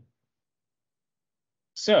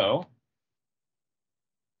 So,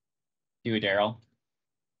 do it, Daryl.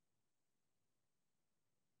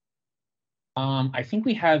 I think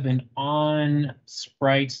we have an on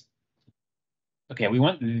sprite. Okay, we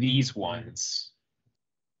want these ones,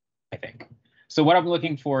 I think. So what I'm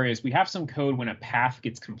looking for is we have some code when a path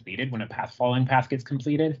gets completed, when a following path gets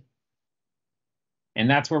completed. And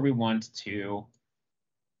that's where we want to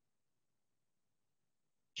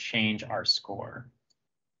change our score.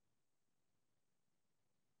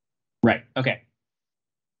 Right, okay.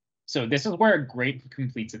 So this is where a grape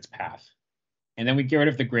completes its path. And then we get rid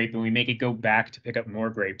of the grape and we make it go back to pick up more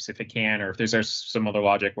grapes if it can, or if there's some other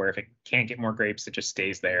logic where if it can't get more grapes, it just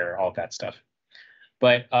stays there, all of that stuff.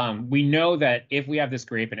 But we know that if we have this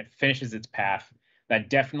grape and it finishes its path, that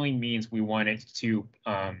definitely means we want it to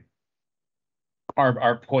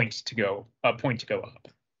our point to go up.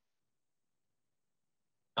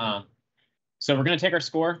 So we're going to take our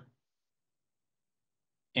score.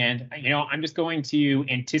 And, I'm just going to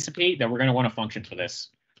anticipate that we're going to want a function for this.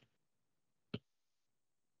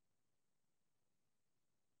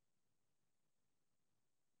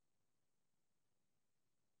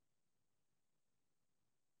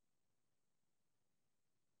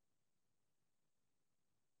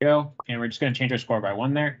 Go, and we're just going to change our score by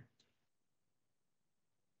 1 there.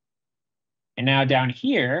 And now down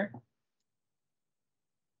here,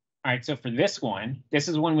 all right, so for this one, this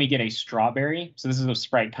is when we get a strawberry. So this is a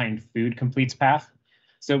sprite kind food completes path.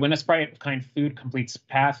 So when a sprite kind food completes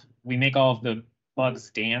path, we make all of the bugs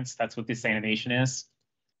dance. That's what this animation is.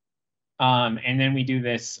 And then we do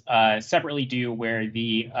this separately where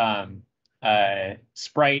the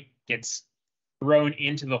sprite gets thrown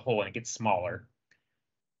into the hole and it gets smaller.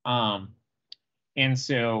 And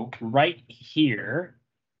so right here,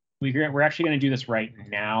 we're actually going to do this right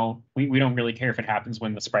now. We don't really care if it happens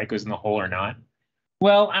when the sprite goes in the hole or not.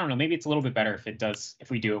 Well, I don't know. Maybe it's a little bit better if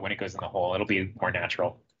we do it when it goes in the hole. It'll be more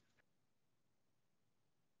natural.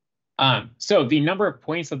 So the number of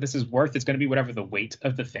points that this is worth is going to be whatever the weight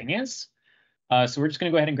of the thing is. So we're just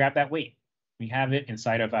going to go ahead and grab that weight. We have it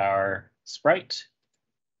inside of our sprite.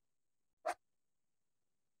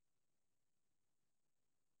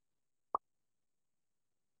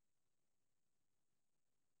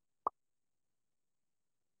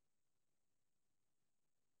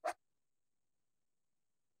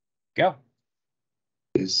 Go.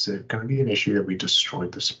 Is it going to be an issue that we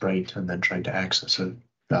destroyed the sprite and then tried to access a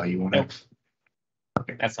value on it?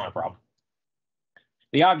 Okay. That's not a problem.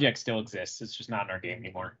 The object still exists. It's just not in our game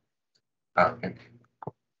anymore. Okay.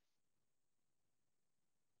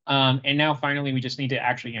 And now finally, we just need to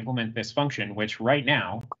actually implement this function, which right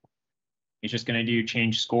now is just going to do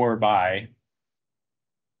change score by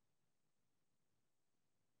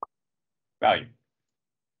value.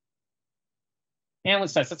 And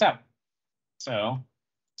let's test this out. So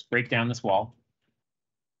let's break down this wall.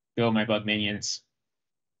 Go my bug minions.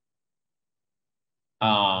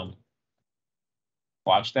 Watch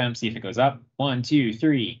them, see if it goes up. 1, 2,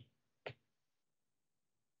 3,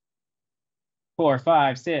 4,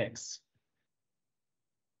 5, 6,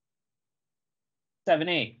 7,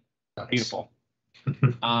 8. Nice. Beautiful.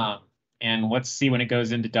 And let's see when it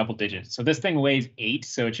goes into double digits. So this thing weighs 8,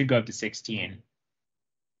 so it should go up to 16.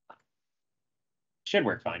 Should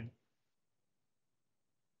work fine.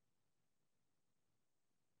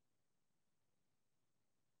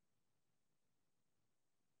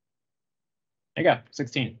 There you go,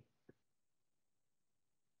 16.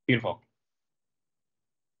 Beautiful.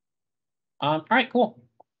 All right, cool.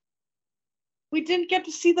 We didn't get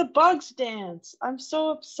to see the bugs dance. I'm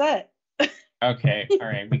so upset. Okay, all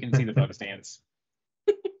right, we can see the bugs dance.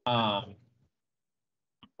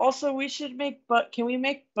 Also, we should can we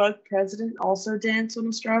make Bug President also dance when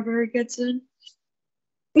a strawberry gets in?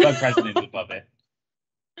 Bug President is above it.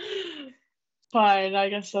 Fine, I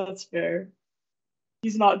guess that's fair.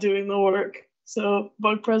 He's not doing the work, so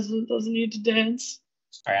Bug President doesn't need to dance.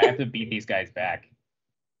 All right, I have to beat these guys back.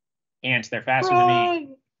 Ants, they're faster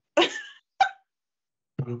than me.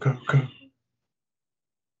 Go, go, go.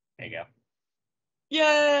 There you go.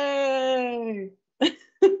 Yay!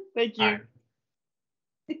 Thank you.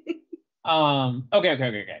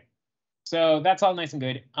 Okay. So that's all nice and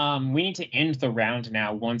good. We need to end the round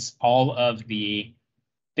now once all of the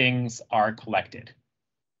things are collected.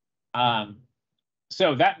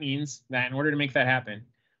 So that means that in order to make that happen,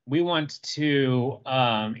 we want to,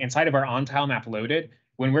 inside of our on-tile map loaded,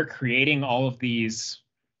 when we're creating all of these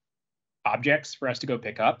objects for us to go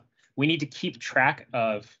pick up, we need to keep track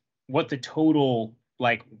of what the total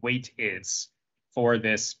weight is for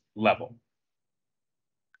this level.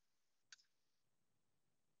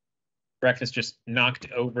 Breakfast just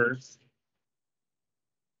knocked over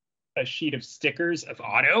a sheet of stickers of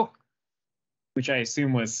Otto, which I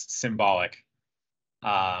assume was symbolic.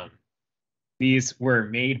 These were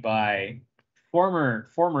made by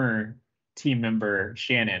former team member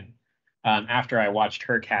Shannon after I watched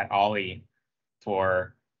her cat Ollie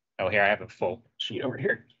for, oh, here, I have a full sheet over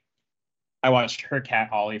here. I watched her cat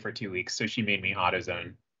Ollie for 2 weeks, so she made me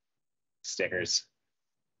AutoZone stickers.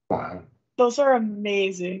 Wow. Those are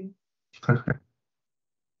amazing. All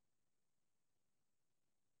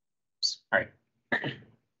right.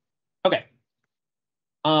 Okay.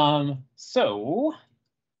 So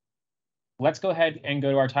let's go ahead and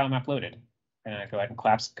go to our tile map loaded. I'm gonna go ahead and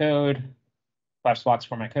collapse the code, collapse blocks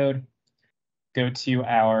for my code. Go to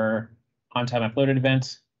our on tile map loaded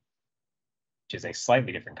event, which is a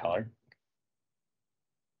slightly different color.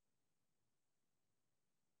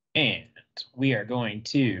 And we are going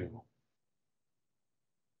to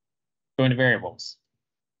go into variables.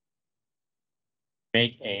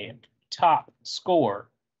 Make a top score.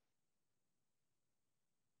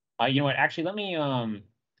 You know what? Actually, let me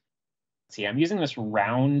see. I'm using this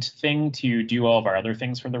round thing to do all of our other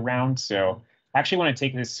things for the round. So I actually want to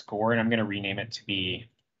take this score and I'm going to rename it to be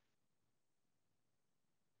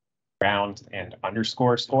round and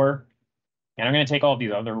underscore score. And I'm going to take all of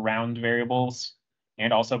these other round variables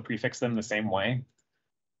and also prefix them the same way.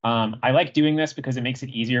 I like doing this because it makes it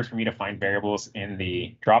easier for me to find variables in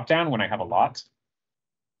the dropdown when I have a lot.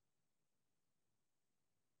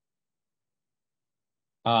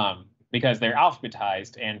 Because they're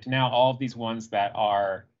alphabetized, and now all of these ones that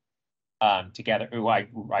are together. Ooh, I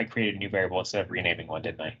created a new variable instead of renaming one,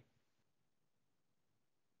 didn't I?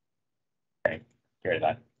 Okay, get rid of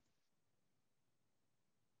that.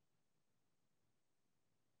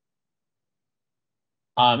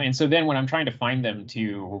 And so then when I'm trying to find them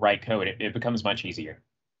to write code, it becomes much easier.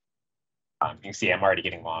 You can see I'm already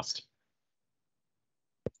getting lost.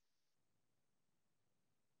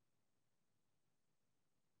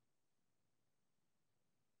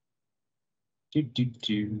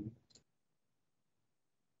 Do.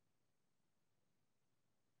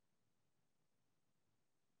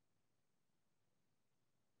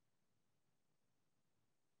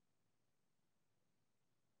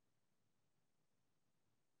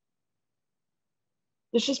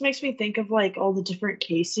 This just makes me think of like all the different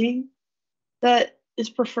casing that is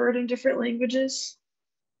preferred in different languages.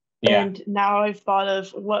 Yeah. And now I've thought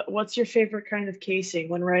of what's your favorite kind of casing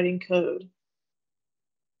when writing code?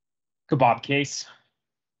 Kebab case.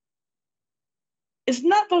 Isn't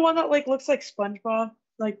that the one that like looks like SpongeBob,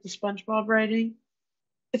 like the SpongeBob writing?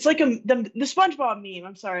 It's like the SpongeBob meme.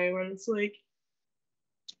 I'm sorry, where it's like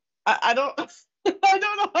I don't I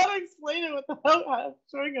don't know how to explain it without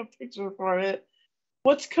showing a picture for it.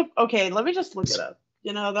 Okay? Let me just look it up.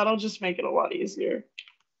 You know, that'll just make it a lot easier.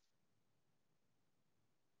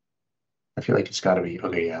 I feel like it's got to be,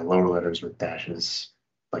 okay, yeah, lower letters with dashes,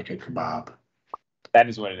 like a kebab. That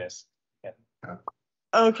is what it is. Yeah.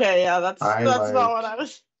 Okay, yeah, that's not what I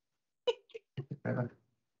was. I don't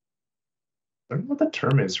know what the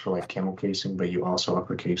term is for like camel casing, but you also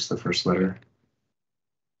uppercase the first letter.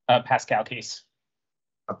 Pascal case.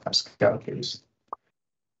 A Pascal case.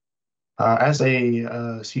 As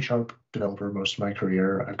a C# developer most of my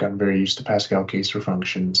career, I've gotten very used to Pascal case for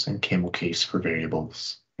functions and camel case for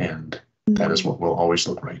variables, and that is what will always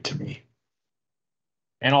look right to me.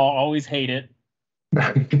 And I'll always hate it.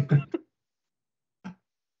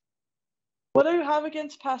 What do you have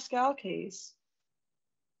against Pascal case?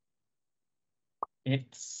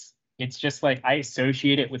 It's just like I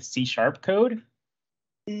associate it with C# code,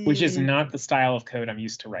 which is not the style of code I'm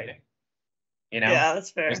used to writing. You know, yeah,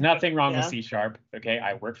 that's fair. There's nothing wrong with C#. Okay,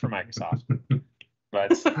 I work for Microsoft,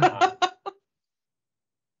 but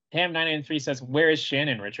Ham993 says, "Where is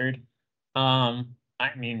Shannon, Richard?" I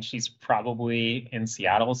mean, she's probably in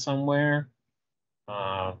Seattle somewhere.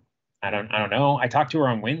 I don't know. I talked to her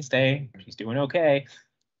on Wednesday. She's doing okay.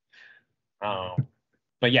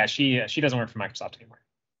 But yeah, she doesn't work for Microsoft anymore.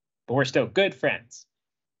 But we're still good friends.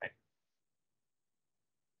 Right?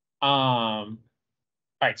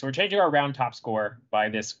 All right, so we're changing our round top score by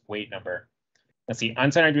this weight number. Let's see.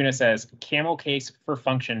 Unsigned Arduino says camel case for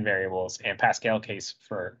function variables and Pascal case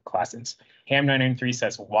for classes. Ham993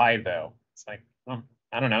 says why though? It's like, well,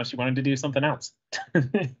 I don't know. She wanted to do something else.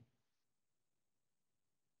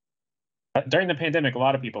 During the pandemic, a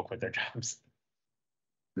lot of people quit their jobs.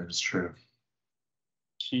 That is true.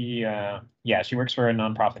 She works for a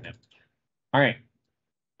nonprofit now. All right.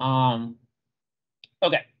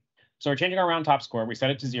 Okay. So we're changing our round top score. We set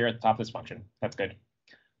it to 0 at the top of this function. That's good.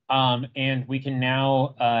 And we can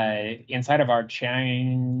now, inside of our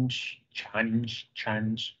change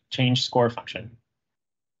score function,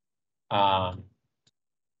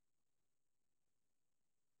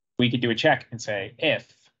 we could do a check and say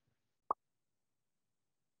if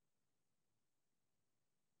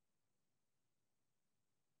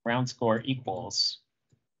round score equals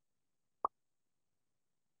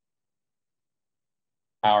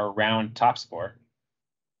our round top score.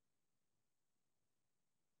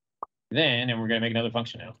 Then, and we're going to make another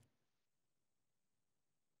function now.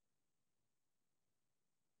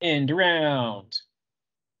 End round.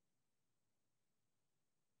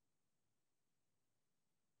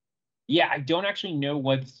 Yeah, I don't actually know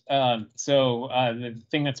what's the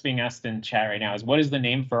thing that's being asked in chat right now is what is the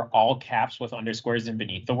name for all caps with underscores in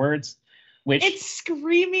beneath the words? Which It's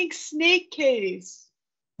Screaming Snake Case.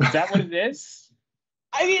 is that what it is?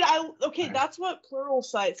 I mean, that's what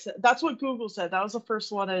Pluralsight said. That's what Google said. That was the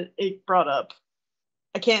first one it brought up.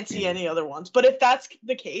 I can't see any other ones. But if that's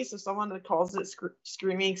the case, if someone calls it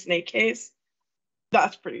Screaming Snake Case,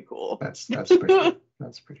 that's pretty cool. That's pretty good.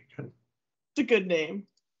 That's pretty good. It's a good name.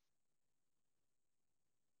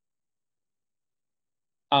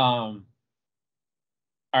 All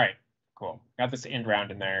right, cool. Got this end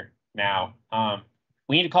round in there now.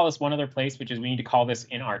 We need to call this one other place, which is we need to call this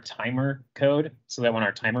in our timer code so that when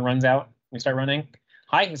our timer runs out, we start running.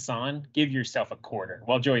 Hi, Hassan, give yourself a quarter.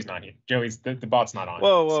 Well, Joey's not here. Joey's the bot's not on.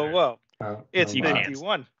 Whoa. It's You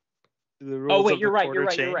 51. The rules oh, wait, you're right. You're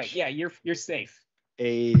right. Yeah, you're safe.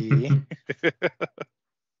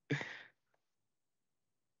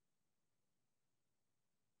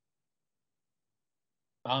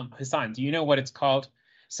 Hassan, do you know what it's called?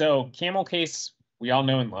 So camel case, we all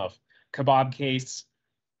know and love. Kebab case,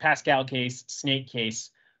 Pascal case, snake case.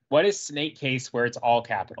 What is snake case where it's all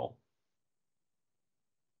capital?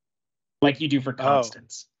 Like you do for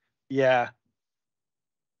constants. Yeah.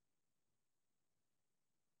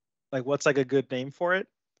 Like what's like a good name for it?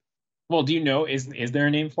 Well, do you know, is there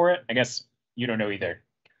a name for it? I guess you don't know either.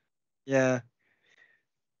 Yeah.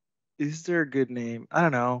 Is there a good name? I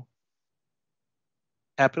don't know.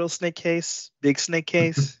 Capital snake case? Big snake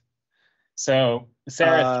case? So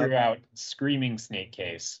Sarah threw out Screaming Snake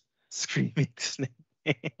Case. Screaming Snake.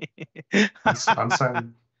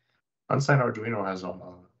 Unsigned Arduino has a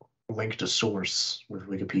link to source with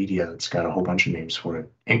Wikipedia. It's got a whole bunch of names for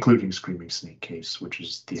it, including Screaming Snake Case, which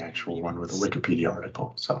is the actual one with the Wikipedia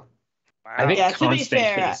article. So, wow. I think to be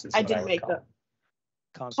fair, I didn't make the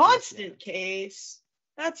constant case.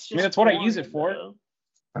 That's just. That's what I use it for. Though.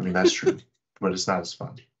 I mean, that's true, but it's not as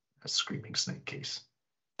fun as Screaming Snake Case.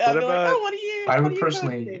 What do you? I would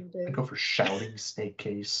personally go for Shouting Snake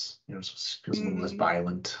Case. You know, so it feels a little less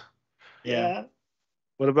violent. Yeah.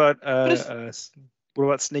 What about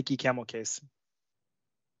Snaky Camel Case?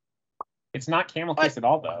 It's not camel case at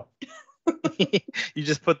all, though. You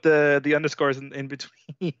just put the underscores in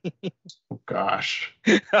between. Oh gosh.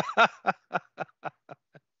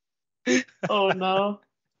 Oh no.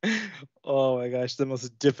 Oh my gosh, the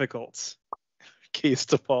most difficult case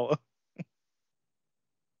to follow.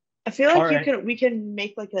 I feel like we can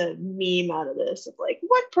make like a meme out of this of like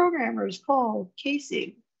what programmers call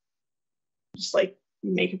casing. Just like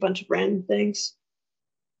make a bunch of random things.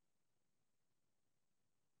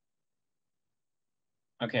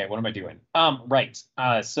 Okay, what am I doing? Right.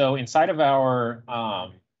 So inside of our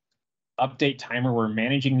update timer, we're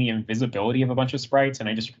managing the invisibility of a bunch of sprites, and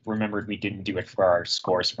I just remembered we didn't do it for our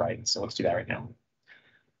score sprite, so let's do that right now.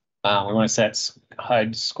 We want to set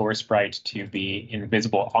HUD score sprite to be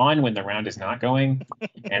invisible on when the round is not going,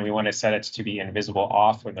 and we want to set it to be invisible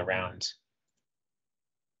off when the round.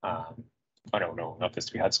 Oh no, not this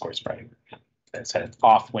to be HUD score sprite. Set it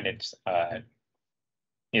off when it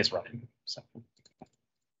is running. So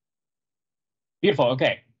beautiful.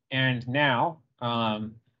 Okay, and now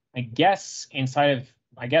I guess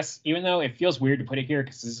even though it feels weird to put it here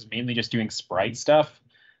because this is mainly just doing sprite stuff.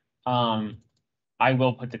 I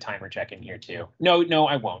will put the timer check in here too. No,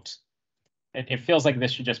 I won't. It feels like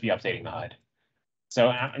this should just be updating the HUD. So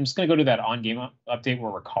I'm just going to go to that on-game update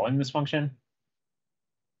where we're calling this function.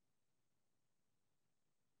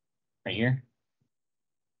 Right here.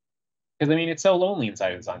 Because, I mean, it's so lonely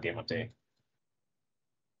inside of this on-game update.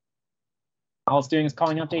 All it's doing is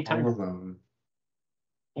calling update timer.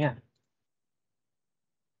 Yeah.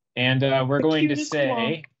 And we're going to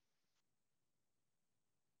say...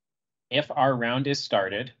 if our round is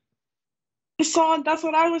started. Hassan, that's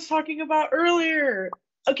what I was talking about earlier.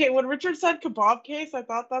 Okay, when Richard said kebab case, I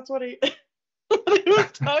thought that's what he, what he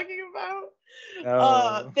was talking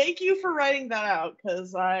about. Thank you for writing that out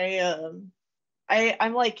because I'm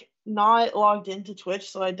like not logged into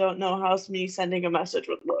Twitch, so I don't know how me sending a message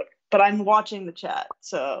would look. But I'm watching the chat,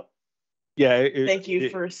 so yeah. Thank you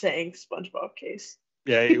for saying SpongeBob case.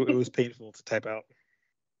 Yeah, it was painful to type out.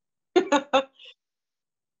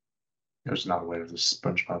 I was not aware of the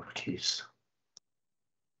SpongeBob case.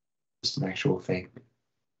 It's an actual thing.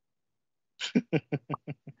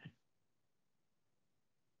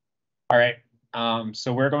 All right.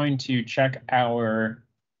 So we're going to check our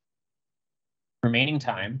remaining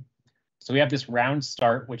time. So we have this round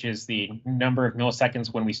start, which is the number of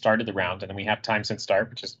milliseconds when we started the round, and then we have time since start,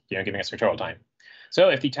 which is giving us our total time. So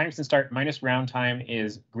if the time since start minus round time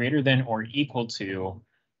is greater than or equal to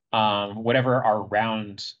whatever our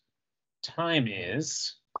round time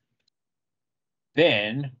is,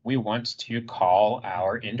 then we want to call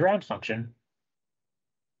our end round function.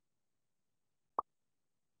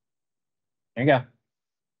 There you go.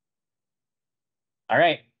 All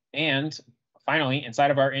right, and finally,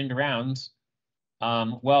 inside of our end round,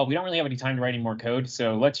 well, we don't really have any time to write any more code,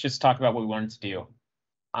 so let's just talk about what we wanted to do.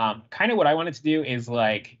 Kind of what I wanted to do is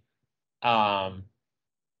like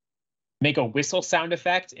make a whistle sound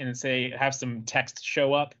effect and say have some text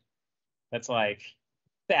show up that's like,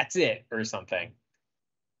 that's it, or something.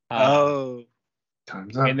 Oh.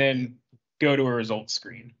 Time's up. And then go to a results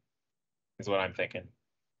screen is what I'm thinking.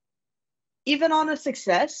 Even on a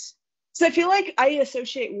success. So I feel like I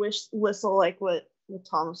associate whistle like what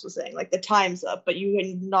Thomas was saying, like the time's up, but you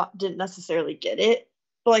didn't necessarily get it.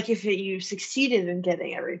 But like if you succeeded in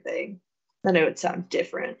getting everything, then it would sound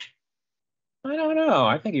different. I don't know.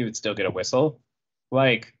 I think you would still get a whistle.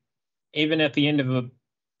 Like, even at the end of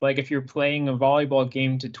like if you're playing a volleyball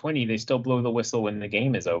game to 20, they still blow the whistle when the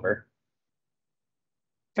game is over.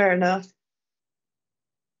 Fair enough.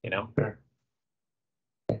 You know? Fair.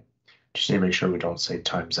 Just need to make sure we don't say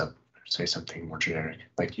time's up. Say something more generic,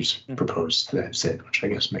 like you proposed. That's it, which I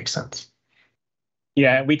guess makes sense.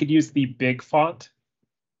 Yeah, we could use the big font.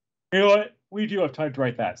 You know what? We do have time to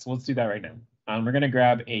write that, so let's do that right now. We're going to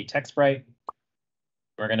grab a text sprite.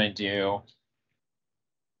 We're going to do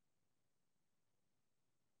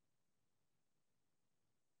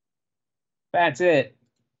that's it.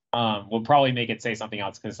 We'll probably make it say something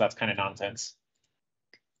else because that's kind of nonsense.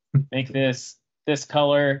 Make this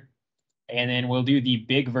color, and then we'll do the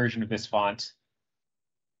big version of this font,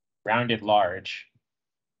 rounded large.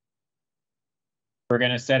 We're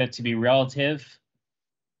going to set it to be relative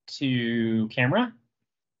to camera.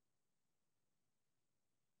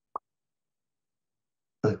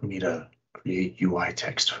 I feel like we need a create UI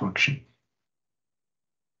text function.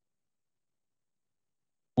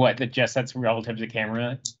 What, that just sets relative to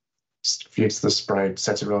camera? Views the sprite,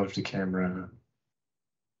 sets it relative to camera.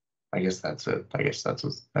 I guess that's it. I guess that's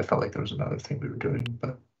what I felt like there was another thing we were doing,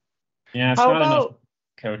 but yeah, it's How not enough about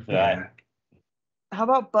code for yeah. that. how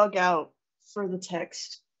about bug out for the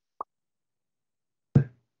text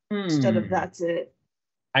instead of that's it?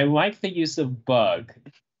 I like the use of bug,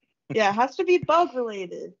 Yeah, it has to be bug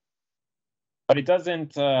related. but it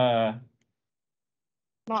doesn't. Not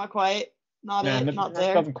quite. Not No, it. Not that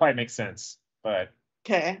there. doesn't quite make sense. But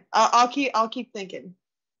Okay, I'll keep thinking.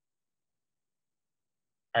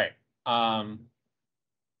 all right.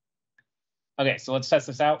 Okay, so let's test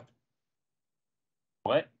this out.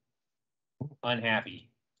 What? Unhappy.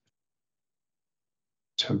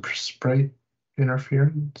 Temp sprite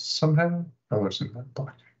interference somehow. Oh, it's in that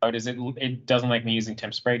block. Oh, does it? It doesn't like me using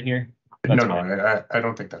temp sprite here. No, That's no, okay. I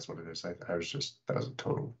don't think that's what it is. I was just, that was a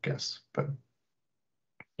total guess, but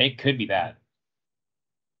It could be that.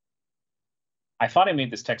 I thought I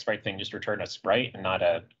made this text sprite thing just return a sprite and not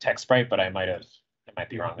a text sprite, but I might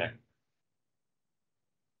be wrong there.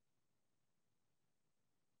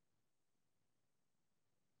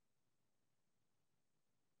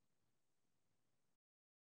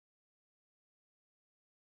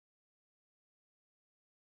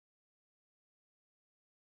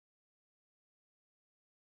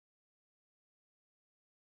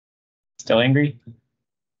 Still angry?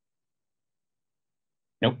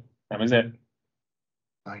 Nope, that was it.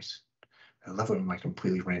 nice. I love it when my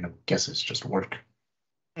completely random guesses just work.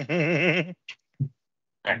 All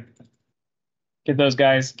right. Get those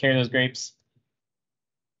guys, carry those grapes.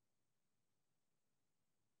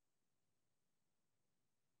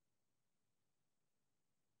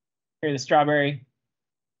 Carry the strawberry.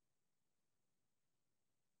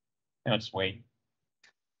 Now just wait.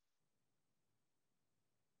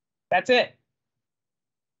 That's it.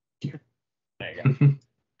 Here. There you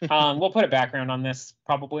go. We'll put a background on this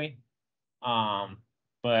probably. But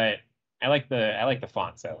I like the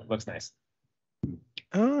font, so it looks nice.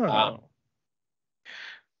 Oh.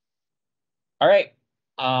 All right.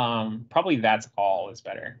 Probably that's all is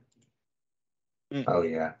better. Oh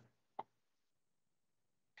yeah.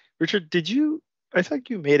 Richard, I think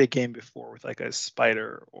you made a game before with like a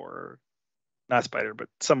spider or not spider, but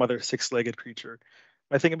some other six-legged creature.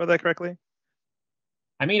 Am I thinking about that correctly?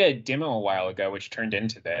 I made a demo a while ago, which turned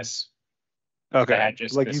into this. Okay. I had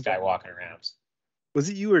just like this guy walking around. Was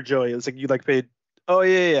it you or Joey? It was like you like paid. Oh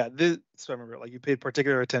yeah. So I remember like you paid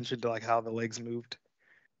particular attention to like how the legs moved.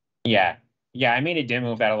 Yeah. I made a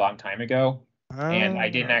demo of that a long time ago. and I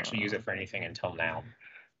didn't actually use it for anything until now.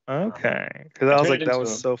 Okay, because I was turned like, it that into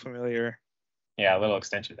was a- so familiar. Yeah, a little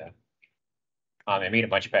extension though. It made it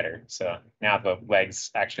much better. So now the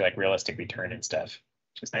legs actually like realistically turn and stuff,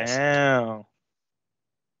 which is nice. Wow.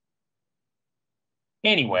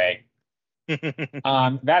 Anyway,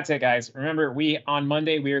 that's it, guys. Remember, on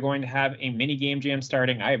Monday we are going to have a mini game jam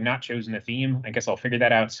starting. I have not chosen a theme. I guess I'll figure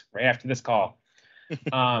that out right after this call.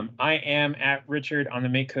 I am at Richard on the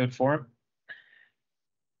Make Code forum.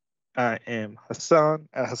 I am Hassan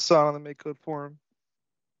at Hassan on the Make Code forum.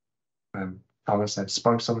 I'm Thomas at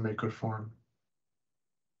Sparks on the Make Code forum.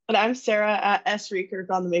 And I'm Sarah at S. Rekirk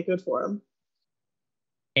on the Make Code forum.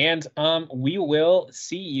 And we will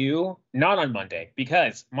see you not on Monday,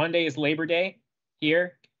 because Monday is Labor Day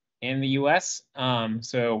here in the US.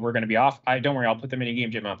 So we're going to be off. Don't worry, I'll put the mini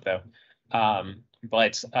game jam up though.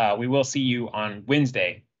 But we will see you on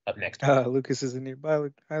Wednesday of next week. Lucas is in nearby.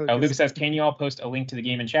 Hi, Lucas. Lucas says, can you all post a link to the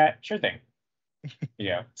game in chat? Sure thing.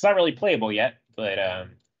 Yeah, it's not really playable yet, but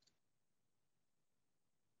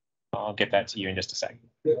I'll get that to you in just a second.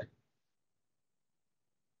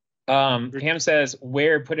 Pam says,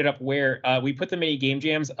 put it up where? We put the mini game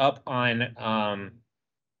jams up on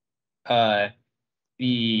the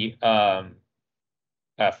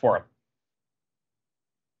forum.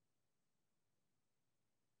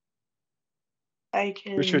 I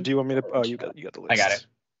can. Richard, do you want me to? Oh, you got the list. I got it.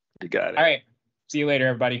 You got it. All right. See you later,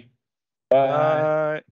 everybody. Bye.